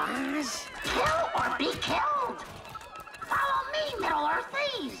Wizard of Oz? Kill or be killed. Follow me, Middle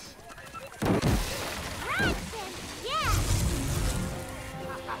Earthies. Bronson, yes!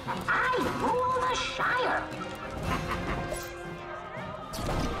 I rule the Shire.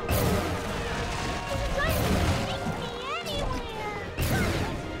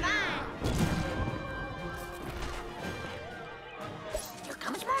 Here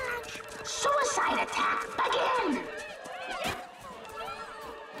comes Marge. Suicide attack, begin!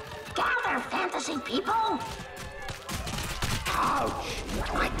 Gather fantasy, people? Ouch!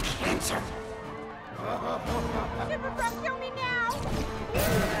 My cancer! Super Frog, kill me now!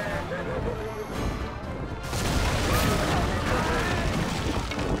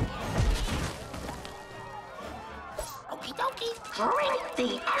 Okie dokie, drink the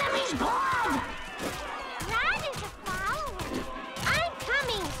enemy's blood! That is a follower. I'm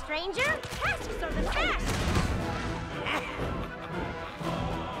coming, stranger. Tasks are the best.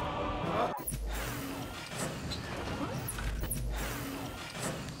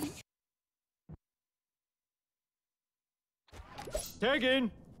 Tag in.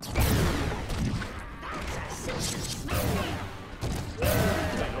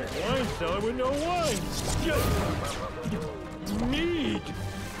 Wine cellar with no wine. Just mead.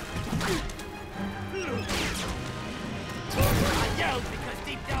 I yelled because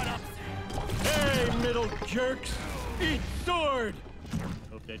deep down I'm Hey, middle jerks! Eat sword!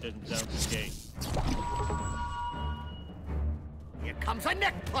 Hope that doesn't sound gay. Here comes a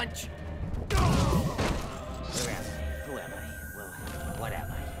neck punch! Who am I? Well, what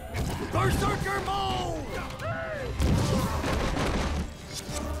am I? Berserker mode!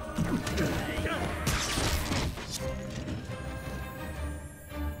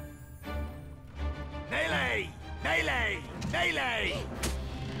 Melee! Melee! Melee!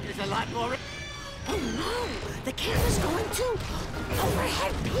 There's a lot more... Oh no! The camera's going to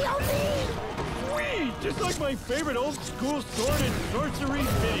overhead POV! Sweet! Just like my favorite old school sword and sorcery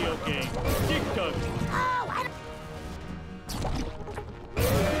video game. Dig-dug. Oh, I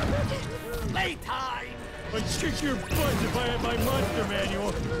Playtime! I'd kick your butt if I had my monster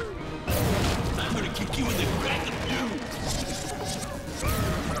manual. I'm gonna kick you in the crack of you.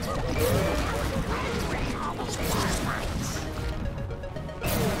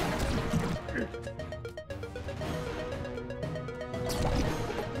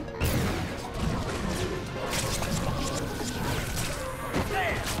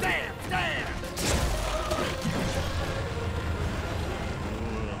 Stand! Stand! Stand!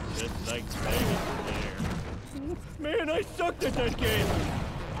 Just like Vegas there. Man, I sucked at that game.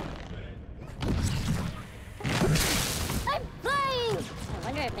 I'm flying! I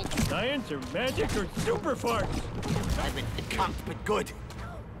wonder if it's... Science or magic or super farts? I've been conked but good.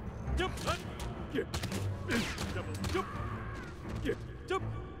 Jump! Yeah. Double jump! Yeah. Jump!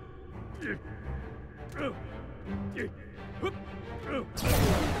 Yeah. Oh. Yeah. Whoop. Oh.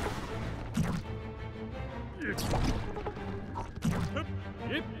 Yeah. Hup.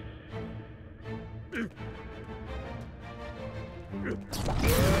 Yep.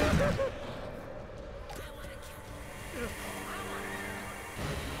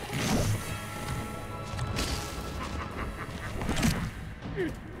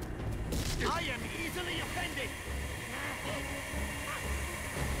 I am easily offended.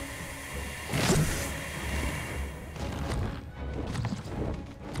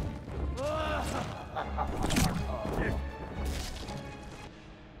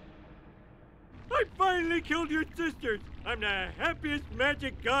 I finally killed your sisters! I'm the happiest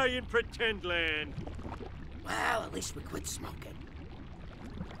magic guy in Pretend Land! Well, at least we quit smoking.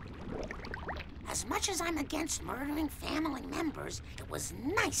 As much as I'm against murdering family members, it was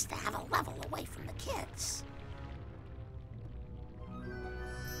nice to have a level away from the kids.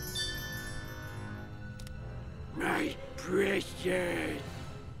 My precious!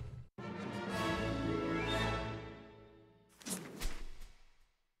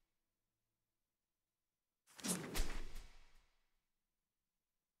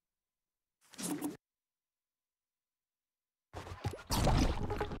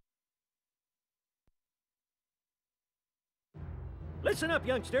 Listen up,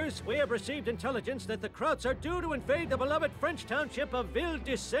 youngsters. We have received intelligence that the Krauts are due to invade the beloved French township of Ville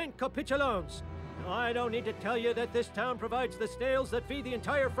de Saint-Capitulons. Now, I don't need to tell you that this town provides the snails that feed the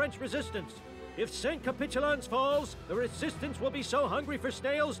entire French resistance. If Saint-Capitulons falls, the resistance will be so hungry for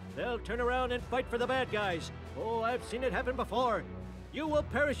snails, they'll turn around and fight for the bad guys. Oh, I've seen it happen before. You will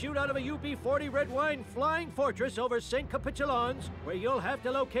parachute out of a UB-40 red wine flying fortress over Saint-Capitulons, where you'll have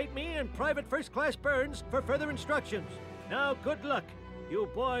to locate me and Private First Class Burns for further instructions. Now, good luck. You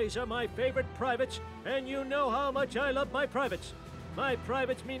boys are my favorite privates, and you know how much I love my privates. My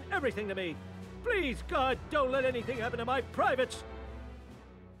privates mean everything to me. Please, God, don't let anything happen to my privates.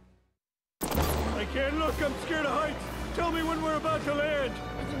 I can't look, I'm scared of heights. Tell me when we're about to land.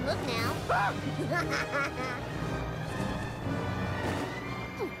 We can look now.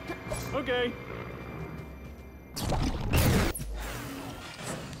 Okay.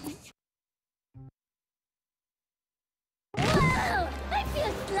 Whoa! I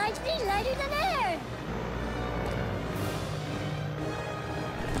feel slightly lighter than air!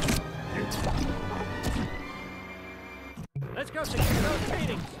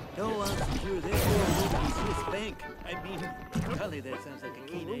 think. I mean, golly, that sounds like a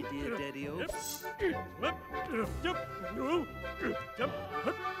keen idea, Daddy-O.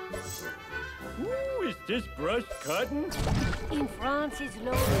 Ooh, is this brushed cotton? In France, it's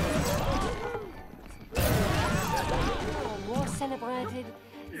low. More celebrated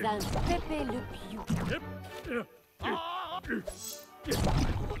than Pepe Le Pew.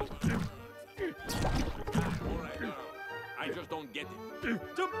 I just don't get it.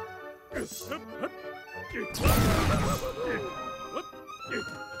 I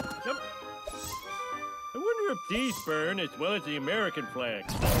wonder if these burn as well as the American flag.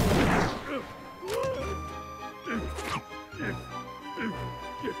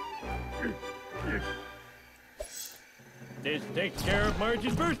 This takes care of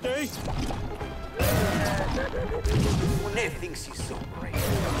Marge's birthday. Monet thinks he's so great.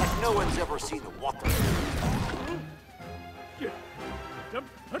 Like no one's ever seen the water.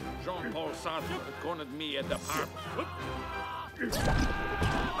 Jean-Paul Sartre cornered me at the park.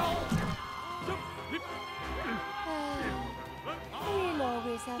 We'll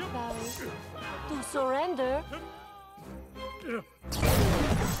always have Paris. To surrender.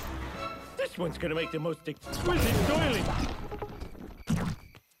 This one's gonna make the most exquisite doily.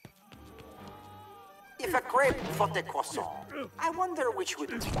 If a crepe fought a croissant, I wonder which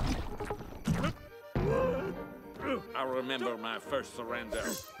would win. I remember my first surrender. It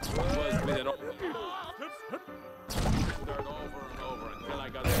was with an over and over until I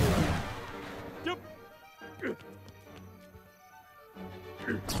got it.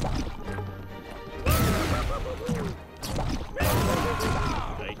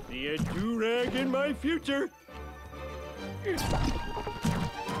 I see a do-rag in my future.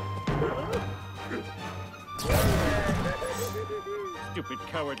 Stupid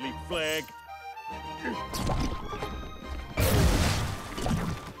cowardly flag.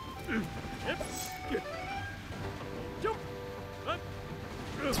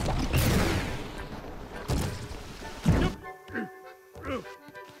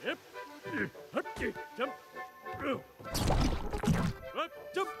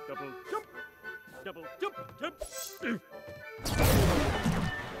 Double jump. This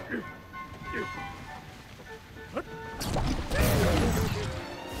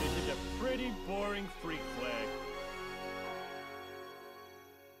is a pretty boring freak flag.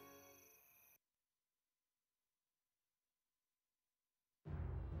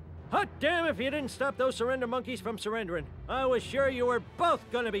 Hot damn if you didn't stop those surrender monkeys from surrendering. I was sure you were both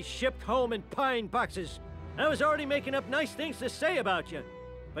gonna be shipped home in pine boxes. I was already making up nice things to say about you.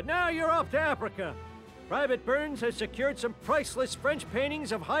 But now you're off to Africa. Private Burns has secured some priceless French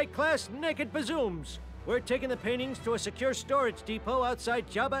paintings of high-class naked bazooms. We're taking the paintings to a secure storage depot outside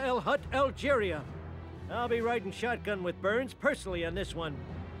Jabba El Hut, Algeria. I'll be riding shotgun with Burns personally on this one.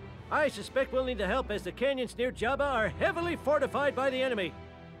 I suspect we'll need the help as the canyons near Jabba are heavily fortified by the enemy.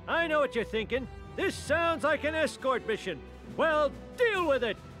 I know what you're thinking. This sounds like an escort mission. Well, deal with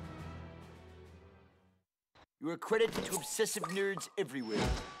it! You're a credit to obsessive nerds everywhere.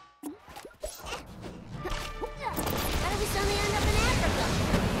 How did we suddenly end up in Africa?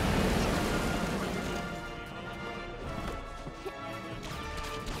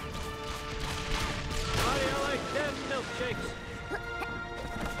 How do you like them milkshakes?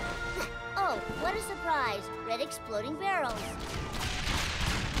 Oh, what a surprise. Red exploding barrels.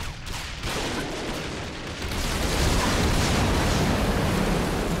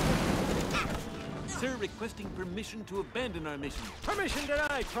 Sir, requesting permission to abandon our mission. Permission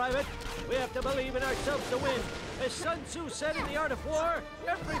denied, Private. We have to believe in ourselves to win. As Sun Tzu said in The Art of War,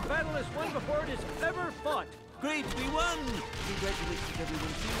 every battle is won before it is ever fought. Great, we won! Congratulations,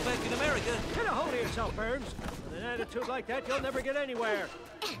 everyone. See you back in America. Get a hold of yourself, Burns. With an attitude like that, you'll never get anywhere.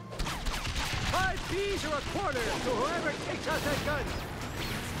 5 P's or a quarter to whoever takes out that gun.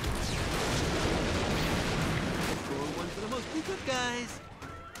 Score one for the most good guys.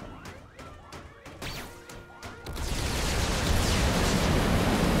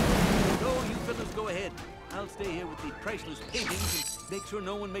 Go ahead. I'll stay here with the priceless paintings and make sure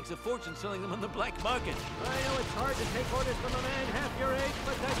no one makes a fortune selling them on the black market. I know it's hard to take orders from a man half your age,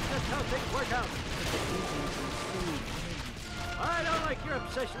 but that's just how things work out. I don't like your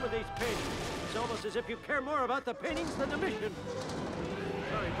obsession with these paintings. It's almost as if you care more about the paintings than the mission.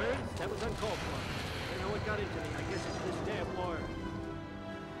 Sorry, Burns. That was uncalled for. I don't know what got into me. I guess it's this damn war.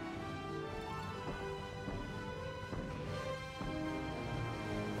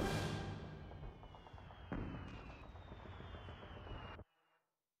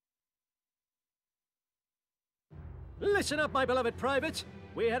 Listen up, my beloved privates.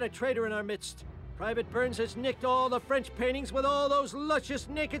 We had a traitor in our midst. Private Burns has nicked all the French paintings with all those luscious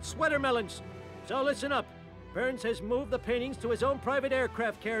naked sweater melons. So listen up. Burns has moved the paintings to his own private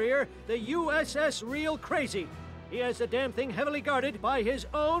aircraft carrier, the USS Real Crazy. He has the damn thing heavily guarded by his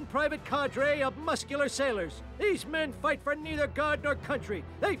own private cadre of muscular sailors. These men fight for neither God nor country.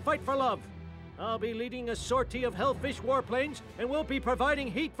 They fight for love. I'll be leading a sortie of Hellfish warplanes, and we'll be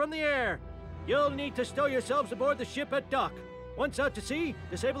providing heat from the air. You'll need to stow yourselves aboard the ship at dock. Once out to sea,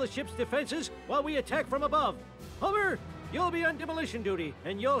 disable the ship's defenses while we attack from above. Homer, you'll be on demolition duty,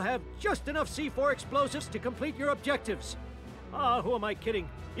 and you'll have just enough C4 explosives to complete your objectives. Ah, who am I kidding?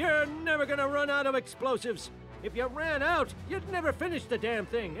 You're never gonna run out of explosives. If you ran out, you'd never finish the damn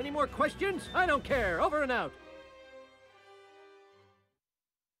thing. Any more questions? I don't care. Over and out.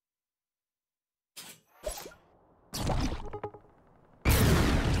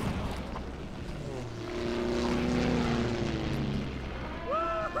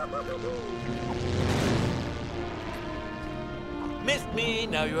 Missed me,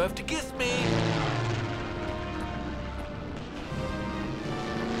 now you have to kiss me.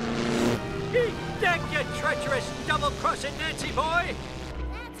 Eat that, you treacherous double-crossing Nancy boy!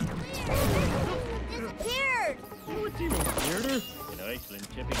 Disappeared! What's even weirder? In Iceland,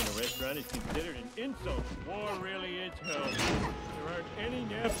 tipping in a restaurant is considered an insult. War really is hell. There aren't any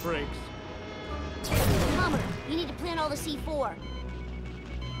nap breaks. Homer, you need to plant all the C4.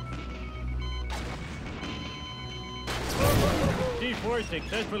 C4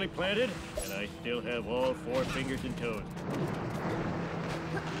 successfully planted, and I still have all 4 fingers and toes.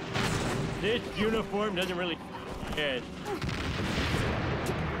 This uniform doesn't really yes.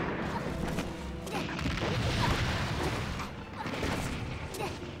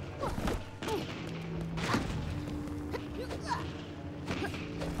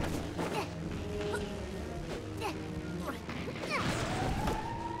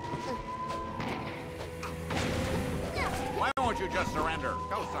 Why won't you just surrender?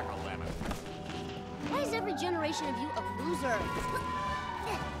 Go suck a lemon. Why is every generation of you a loser?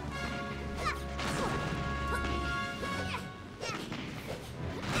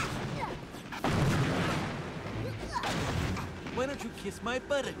 Why don't you kiss my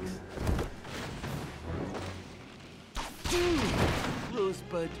buttocks?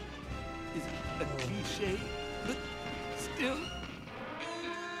 Rosebud is a cliche, but still.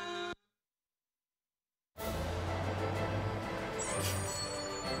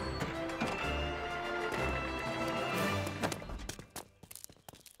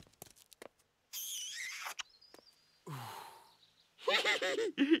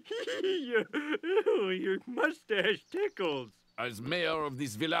 Your mustache tickles. As mayor of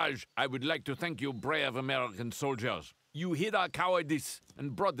this village, I would like to thank you, brave American soldiers. You hid our cowardice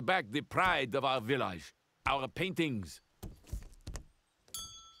and brought back the pride of our village, our paintings.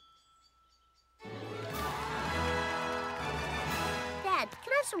 Dad,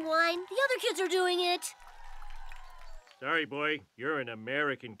 can I have some wine? The other kids are doing it. Sorry, boy. You're an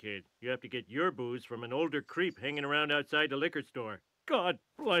American kid. You have to get your booze from an older creep hanging around outside the liquor store. God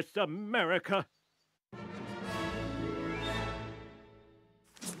bless America.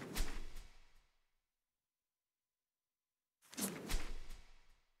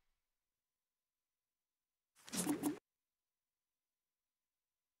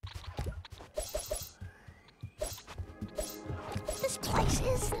 This place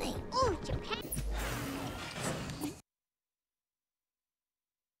is neat. Ooh, Japan.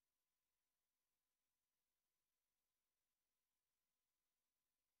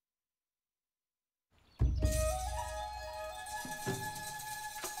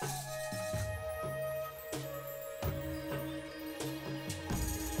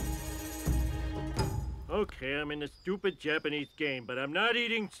 Okay, I'm in a stupid Japanese game, but I'm not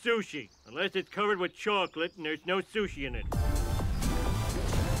eating sushi. Unless it's covered with chocolate and there's no sushi in it.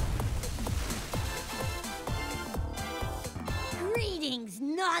 Greetings,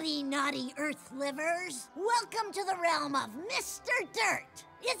 naughty, naughty Earth livers. Welcome to the realm of Mr. Dirt.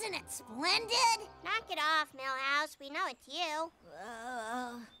 Isn't it splendid? Knock it off, Millhouse. We know it's you.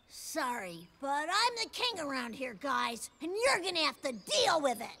 Sorry, but I'm the king around here, guys, and you're gonna have to deal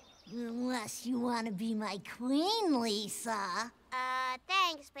with it. Unless you want to be my queen, Lisa.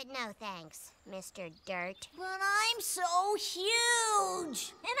 Thanks, but no thanks, Mr. Dirt. But I'm so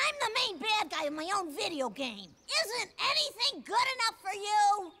huge! And I'm the main bad guy of my own video game. Isn't anything good enough for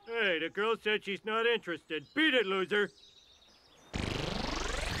you? Hey, the girl said she's not interested. Beat it, loser!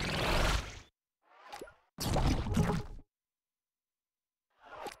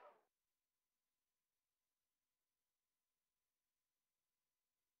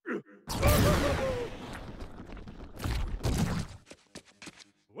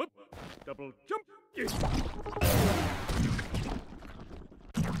 Whoop! Double jump!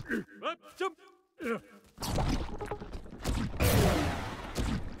 Up, jump!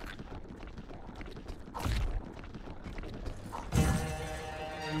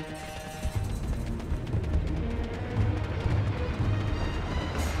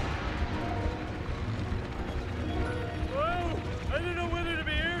 I don't know whether to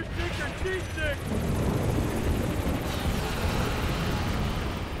be airsick or seasick.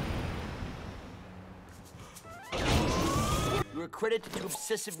 You're a credit to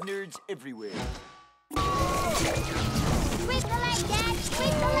obsessive nerds everywhere. Sweep the leg, Dad!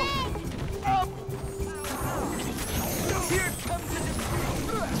 Sweep the leg! Here comes the...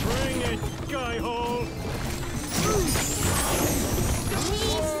 Bring it, Skyhole!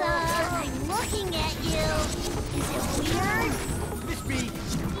 Lisa, I'm looking at you. Is it weird? Miss me!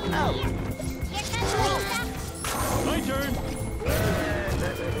 Ow! Here comes Lisa! My turn!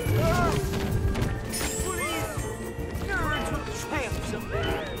 Please! Nerds will tramp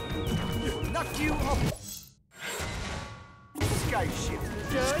someday! Knock you off! Skyship!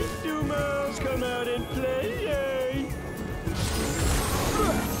 Guys, Sumo, come out and play!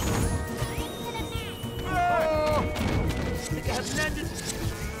 Oh! I think I have landed!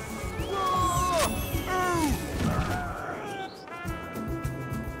 Whoa! Oh!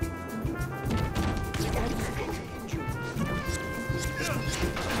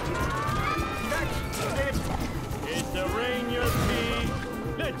 It's a rain your pee.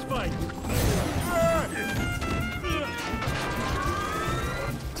 Let's fight.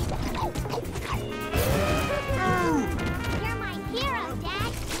 You're my hero,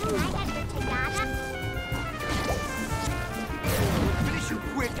 Dad! Can I have your Tayana? Finish you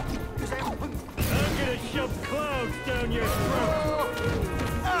quick, because I'm hungry. I'm gonna shove clouds down your throat.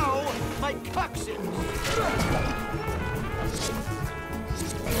 Ow! My coccyx!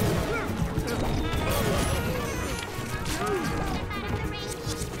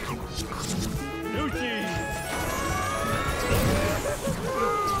 Lucy!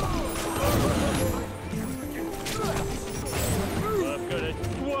 I'm gonna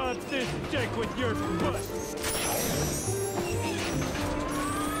swab this deck with your butt!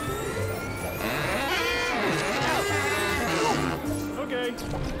 Okay.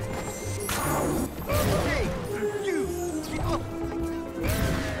 Hey, you! Get up!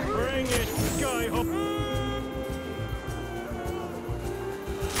 Bring it, Skyhole!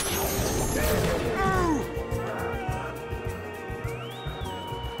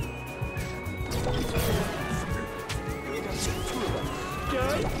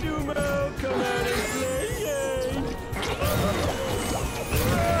 Guys, Sumo, come out and play!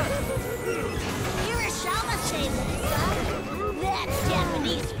 Hiroshima say Lisa. That's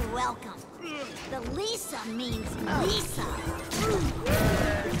Japanese for welcome. The Lisa means Lisa.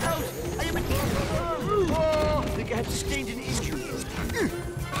 I am a... Oh, I think I have sustained an injury.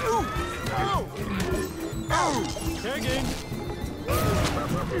 Ow! Ow! Tagging!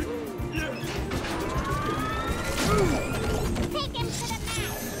 Take him to the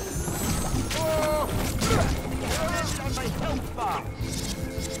mat! Oh! Landed on my health bar.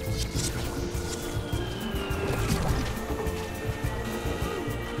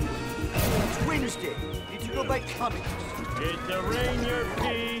 It's Wednesday. Need to go buy comics. It's a rain your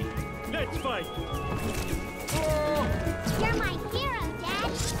pee. Let's fight! Oh! You're my hero, Dad!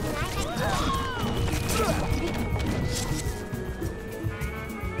 Can I have...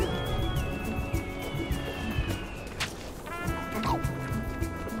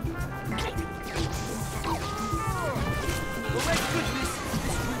 Oh my goodness,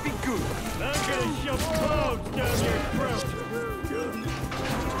 this will be good. I'm gonna shove clouds down your throat!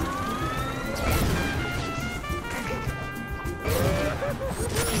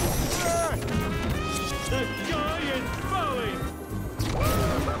 The sky is falling!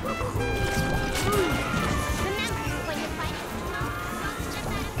 Remember, when you're fighting Sumo, don't step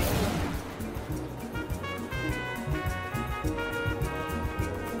out of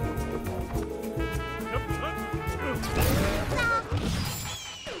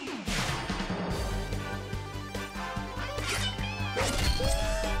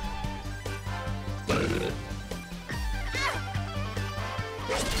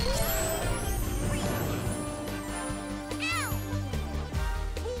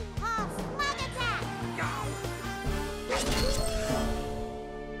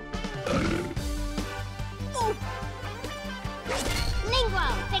Linguo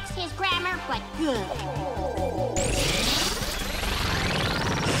fixed his grammar, but good.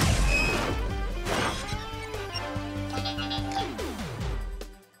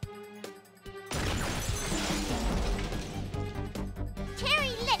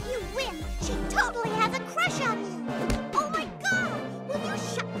 Terry let you win. She totally has a crush on you. Oh my God! Will you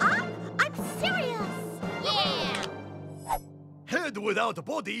shut up? I'm serious. without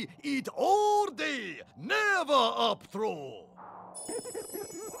body, eat all day, never up throw.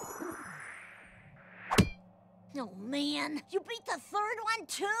 Oh, man. You beat the third one,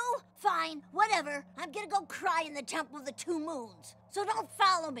 too? Fine, whatever. I'm gonna go cry in the Temple of the Two Moons. So don't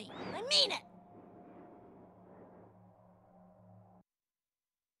follow me. I mean it.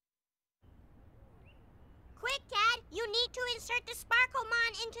 Quick, Dad! You need to insert the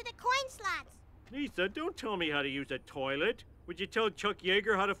Sparklemon into the coin slots. Lisa, don't tell me how to use a toilet. Would you tell Chuck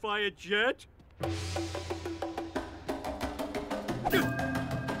Yeager how to fly a jet?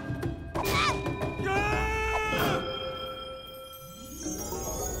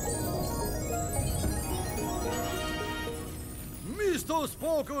 Mr.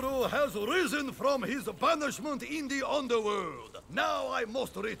 Sporkero has risen from his banishment in the underworld. Now I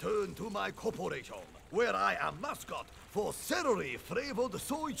must return to my corporation, where I am mascot for celery-flavored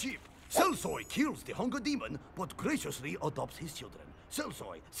soy chip. Celsoy kills the hunger demon, but graciously adopts his children.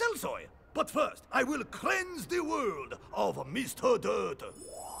 Celsoy, Celsoy! But first, I will cleanse the world of Mr. Dirt.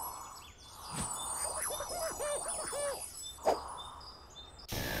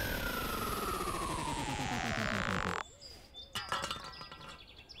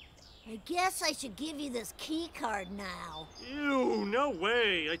 I guess I should give you this key card now. Ew, no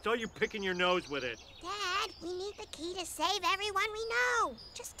way. I saw you picking your nose with it. Dad, we need the key to save everyone we know.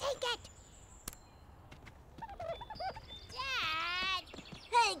 Just take it. Dad!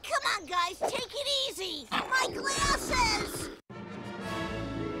 Hey, come on, guys. Take it easy. My glasses!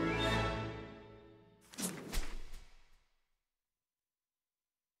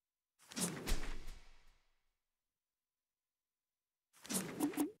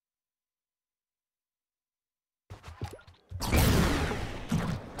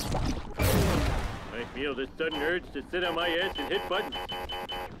 I feel the sudden urge to sit on my ass and hit buttons.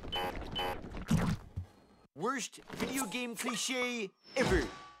 Worst video game cliche ever.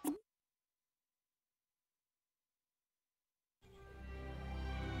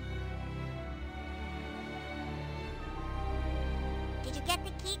 Did you get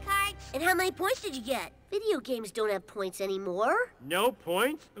the key card? And how many points did you get? Video games don't have points anymore. No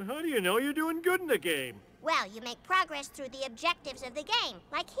points? How do you know you're doing good in the game? Well, you make progress through the objectives of the game.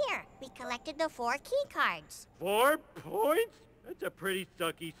 Like here, we collected the 4 key cards. 4 points? That's a pretty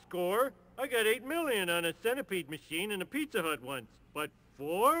sucky score. I got 8 million on a centipede machine in a Pizza Hut once. But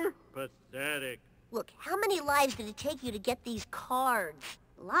 4? Pathetic. Look, how many lives did it take you to get these cards?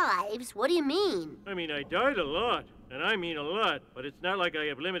 Lives? What do you mean? I mean, I died a lot. And I mean a lot, but it's not like I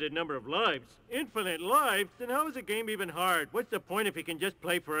have limited number of lives. Infinite lives? Then how is a game even hard? What's the point if you can just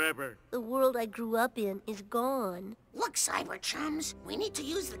play forever? The world I grew up in is gone. Look, Cyber Chums, we need to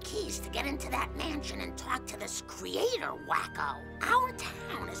use the keys to get into that mansion and talk to this creator wacko. Our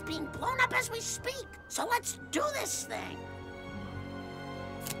town is being blown up as we speak, so let's do this thing.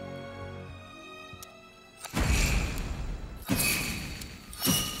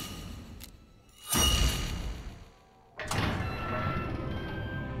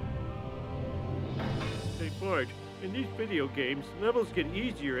 Bart, in these video games, levels get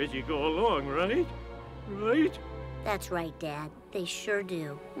easier as you go along, right? Right? That's right, Dad. They sure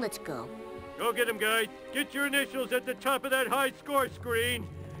do. Let's go. Go get them, guys. Get your initials at the top of that high score screen.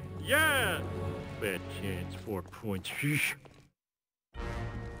 Yeah! Bad chance, 4 points.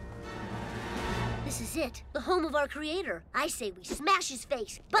 This is it. The home of our creator. I say we smash his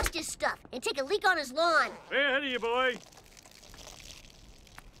face, bust his stuff, and take a leak on his lawn. Way ahead of you, boy.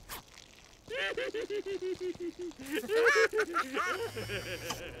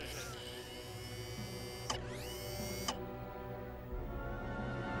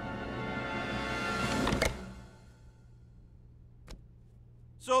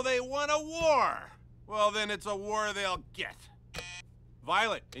 So they won a war. Well, then it's a war they'll get.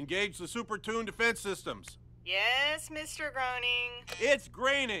 Violet, engage the super tuned defense systems. Yes, Mr. Groening. It's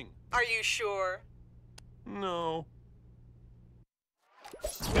graining. Are you sure? No.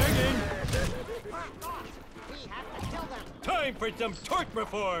 Hanging. Time for some tort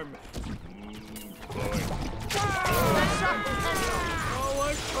reform. Oh,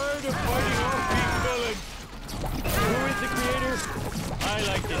 I'm tired of fighting offbeat villains. Who is the creator? I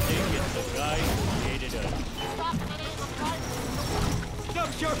like to think it's the guy who created us. Stop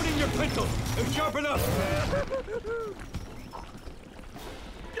sharpening your pencil and sharpen up.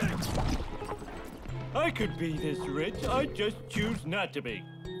 I could be this rich. I just choose not to be.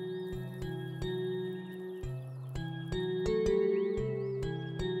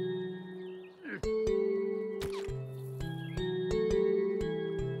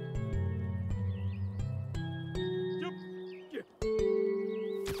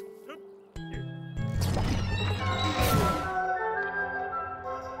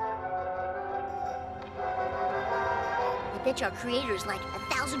 Mitch, our creator's like a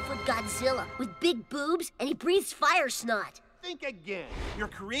 1,000-foot Godzilla with big boobs, and he breathes fire snot. Think again. Your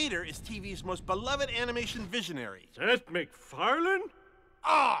creator is TV's most beloved animation visionary. Seth MacFarlane?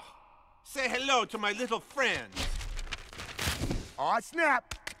 Ah! Say hello to my little friends. Aw,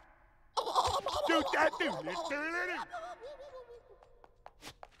 snap! Do that, do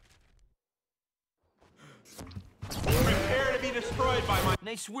Prepare to be destroyed by my...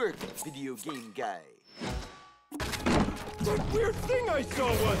 Nice work, video game guy. That weird thing I saw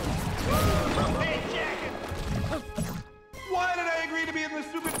was... Hey, Jacket! Why did I agree to be in this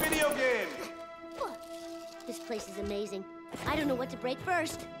stupid video game? This place is amazing. I don't know what to break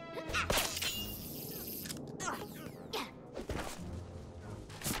first.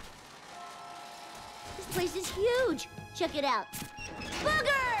 This place is huge. Check it out.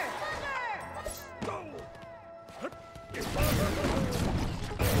 Booger!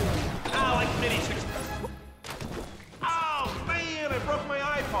 Ow, like mini six. Ow, man, I broke my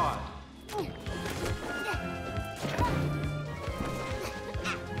iPod.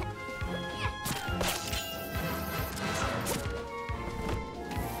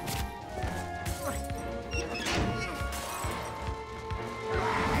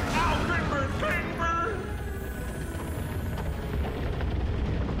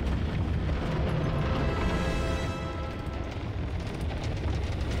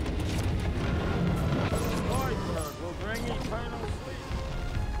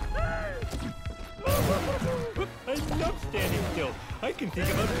 I love standing still. I can think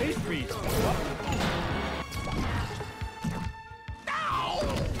about pastries.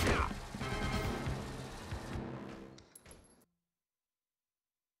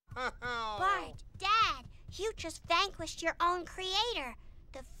 Bart, Dad, you just vanquished your own creator.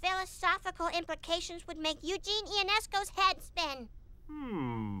 The philosophical implications would make Eugene Ionesco's head spin.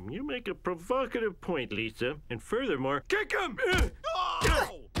 You make a provocative point, Lisa. And furthermore, kick him!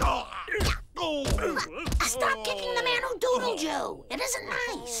 Stop kicking the man who doodled you. It isn't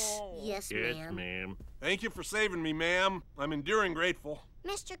nice. Yes, ma'am. Thank you for saving me, ma'am. I'm enduring grateful.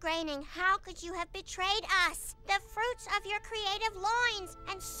 Mr. Groening, how could you have betrayed us, the fruits of your creative loins,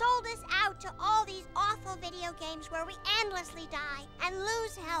 and sold us out to all these awful video games where we endlessly die and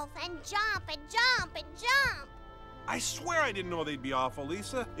lose health and jump and jump and jump? I swear I didn't know they'd be awful,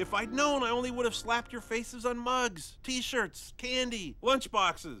 Lisa. If I'd known, I only would have slapped your faces on mugs, t-shirts, candy,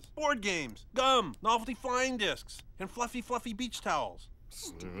 lunchboxes, board games, gum, novelty flying discs, and fluffy, fluffy beach towels.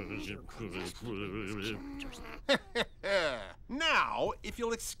 Now, if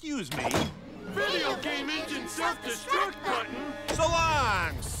you'll excuse me... Video game engine self-destruct button! So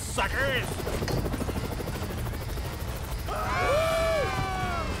long, suckers!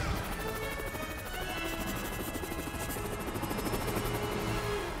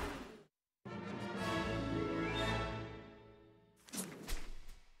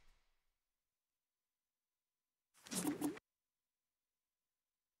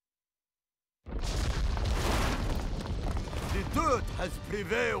 The dirt has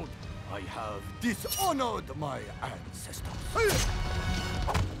prevailed. I have dishonored my ancestors.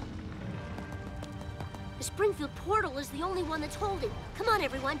 The Springfield portal is the only one that's holding. Come on,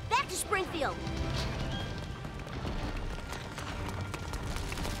 everyone, back to Springfield.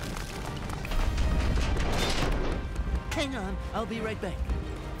 Hang on, I'll be right back.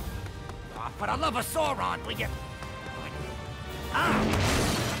 Oh, for the love of Sauron, will you?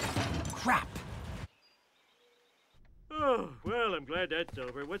 Crap! Oh, well, I'm glad that's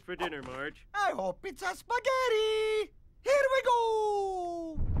over. What's for dinner, Marge? I hope it's a spaghetti! Here we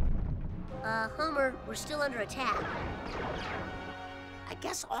go! Homer, we're still under attack. I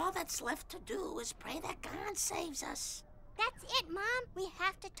guess all that's left to do is pray that God saves us. That's it, Mom. We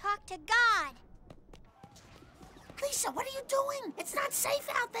have to talk to God. Lisa, what are you doing? It's not safe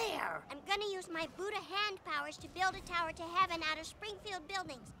out there. I'm gonna use my Buddha hand powers to build a tower to heaven out of Springfield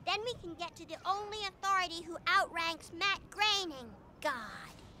buildings. Then we can get to the only authority who outranks Matt Groening,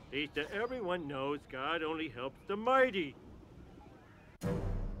 God. Lisa, everyone knows God only helps the mighty.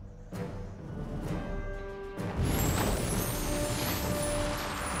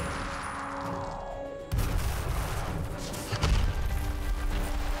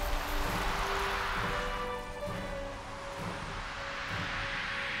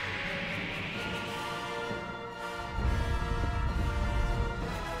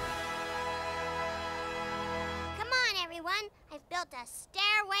 I've built a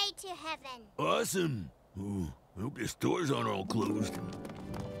stairway to heaven. Awesome. Ooh, I hope this doors aren't all closed.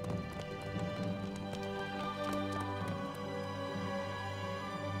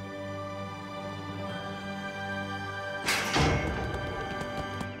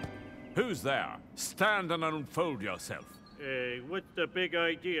 Who's there? Stand and unfold yourself. Hey, what's the big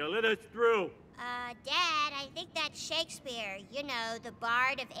idea? Let us through. Dad, I think that's Shakespeare. You know, the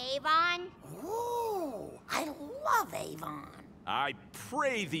Bard of Avon. Ooh, I love Avon. I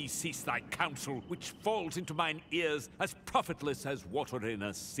pray thee cease thy counsel, which falls into mine ears as profitless as water in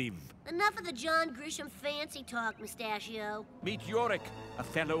a sieve. Enough of the John Grisham fancy talk, Mustachio. Meet Yorick, a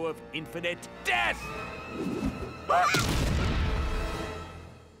fellow of infinite death!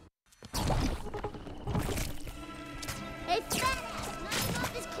 Hey, fat-ass, knock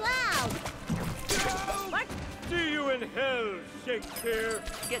off this cloud! What? See you in hell, Shakespeare.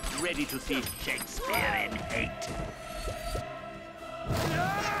 Get ready to see Shakespeare in hate.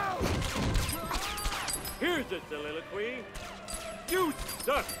 Here's a soliloquy. You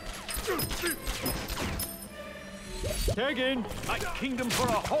suck. Tag in. My kingdom for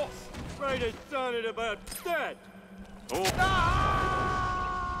a horse. Write a sonnet about that.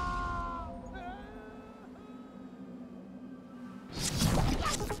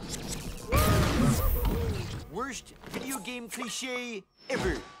 Worst video game cliche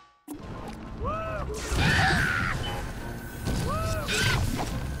ever.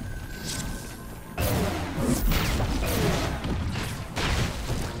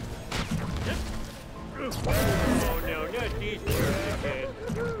 Oh, no, not these jerks again.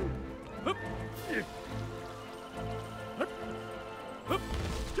 Hup. Hup. Hup.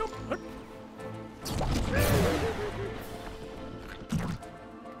 Jump. Hup. Jump.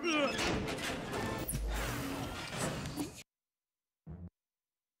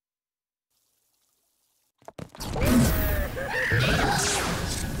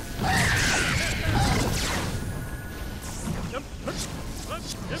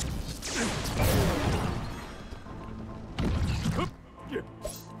 Hup. Hup. Yep.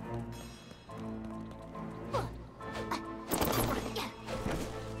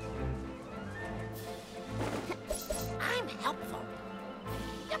 I'm helpful.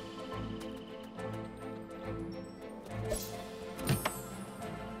 Yep.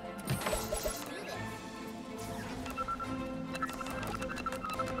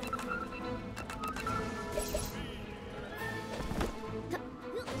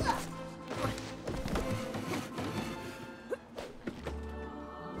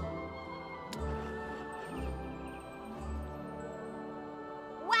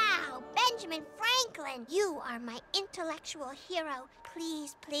 Wow, Benjamin Franklin, you are my intellectual hero.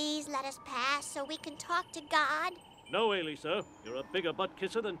 Please, please let us pass so we can talk to God. No, Elisa. You're a bigger butt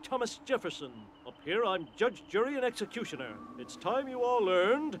kisser than Thomas Jefferson. Up here, I'm judge, jury, and executioner. It's time you all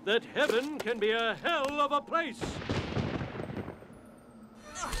learned that heaven can be a hell of a place.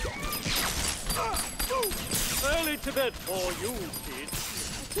 Early to bed for you, kids.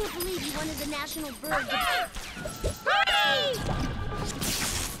 I can't believe you wanted the national bird to... Hurry!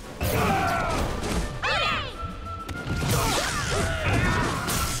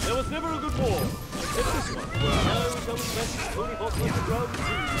 There was never a good war. Except this one. Now some best Tony Hawk Underground 2. Oh,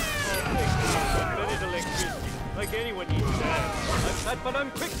 1 minute electricity. Like anyone needs that. I'm fat, but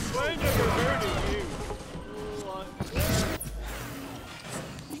I'm quick. I never heard of you. Oh,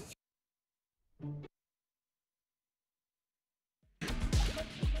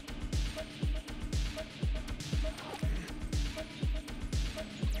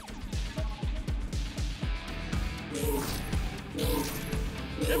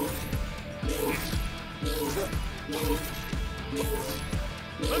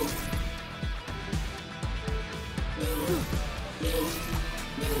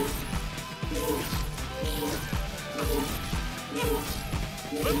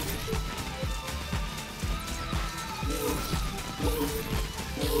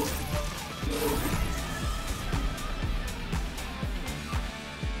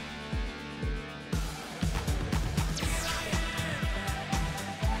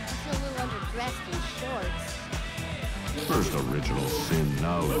 First original sin,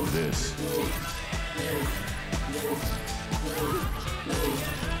 now this.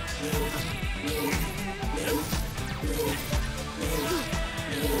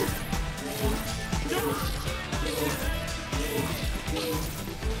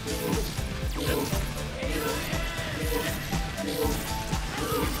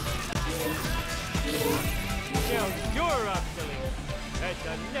 Now you're obsolete. At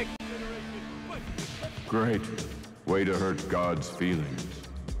the next generation. Great. Way to hurt God's feelings.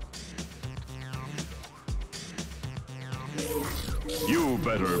 You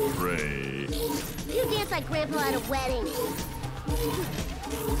better pray. You dance like Grandpa at a wedding.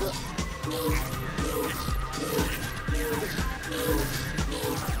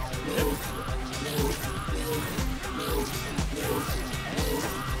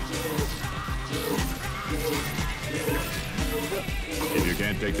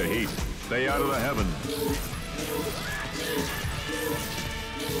 can't take the heat. Stay out of the heavens.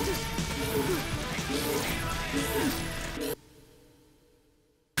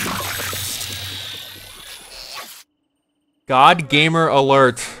 God Gamer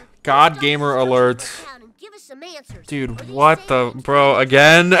alert. God Gamer alert. Dude, what the... Bro,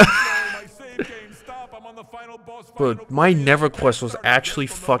 again? But my NeverQuest was actually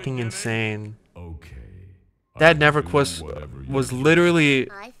fucking insane. That NeverQuest was literally...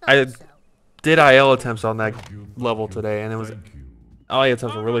 I did IL attempts on that level today, and it was... IL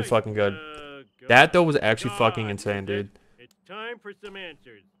attempts were really fucking good. That, though, was actually fucking insane, dude. It's time for some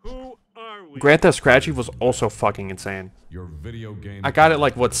answers. Who are we? Grand Theft Scratchy was also fucking insane. Your video game I got it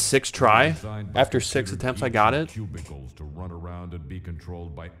like, what, 6 try? After 6 attempts, I got it. Cubicles to run around and be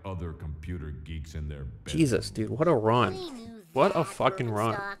controlled by other computer geeks in their bed. Jesus, dude, what a run. What a fucking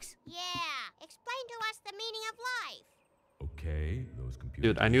run. Yeah, explain to us the meaning of life. Okay, those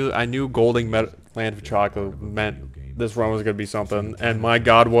computers. Dude, I knew Golding Land of Chocolate meant this run was gonna be something, and my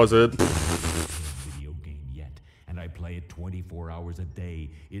god was it. Video game yet, and I play it 24 hours a day.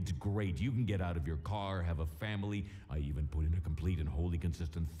 It's great. You can get out of your car, have a family. I even put in a complete and wholly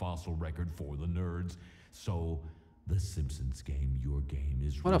consistent fossil record for the nerds. So, the Simpsons game, your game,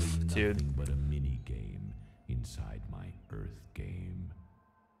 is really nothing but a mini game inside my Earth game.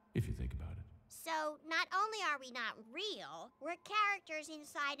 If you think about it. So, not only are we not real, we're characters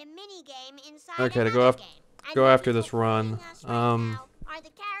inside a mini game inside Okay, another game. go after this run. Are the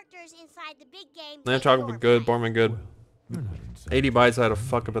characters inside the big game? Land Chocolate good, Borman good. 80 bytes, I had to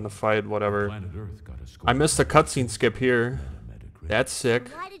fuck up in the fight, whatever. I missed the cutscene skip here. That's sick.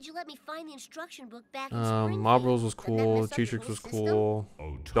 Why did you let me find the instruction book back in Mob Rules was cool, Cheetrix was cool.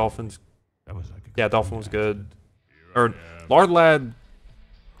 Dolphins. Yeah, Dolphin was good. Or Lard Lad,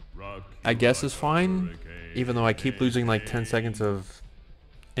 I guess, is fine, even though I keep losing like 10 seconds of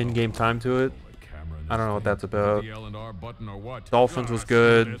in-game time to it. I don't know what that's about. Dolphins was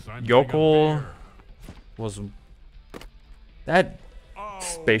good. Yokel was... That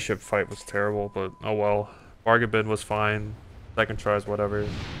spaceship fight was terrible, but oh well. Bargain was fine. Second tries, whatever.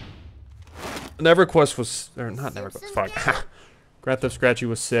 NeverQuest was... Or not NeverQuest, fuck. Grand Theft Scratchy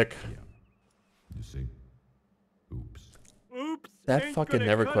was sick. You see? Oops. That fucking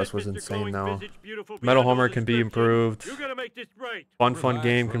NeverQuest was insane though. Metal Homer can be improved. Fun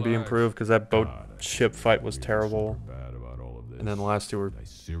Game can be improved because that boat ship fight was terrible. And then the last two were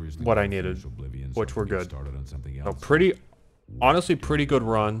what I needed, which were good. So pretty, honestly, pretty good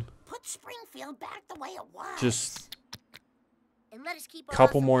run. Put Springfield back the way it was. Just a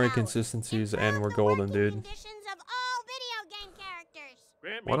couple more inconsistencies and we're golden, dude.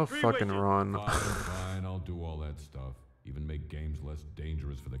 What a fucking run. Fine, I'll do all that stuff. Even make games less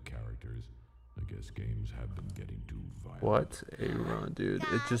dangerous for the characters. I guess games have been getting too violent. What a run, dude.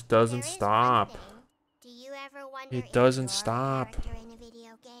 It just doesn't stop. Do you ever wonder It doesn't stop. in a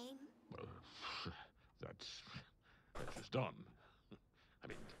video game? Well, that's just dumb. I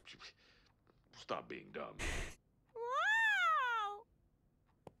mean, stop being dumb. Wow!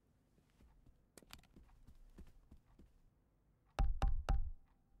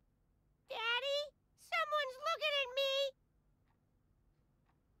 Daddy, someone's looking at me.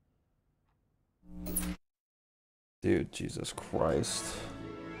 Dude, Jesus Christ.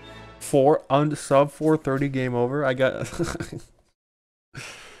 Sub 430 game over. I got...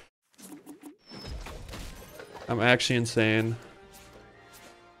 I'm actually insane.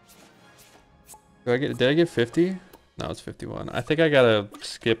 Did I get 50? No, it's 51. I think I gotta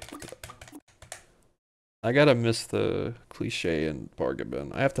skip... I gotta miss the cliche and bargain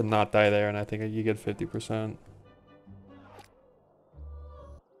bin. I have to not die there, and I think you get 50%.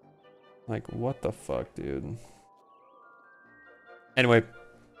 Like, what the fuck, dude? Anyway.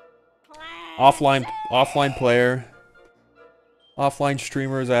 Offline player. Offline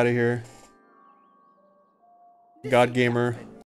streamer is out of here. God Gamer.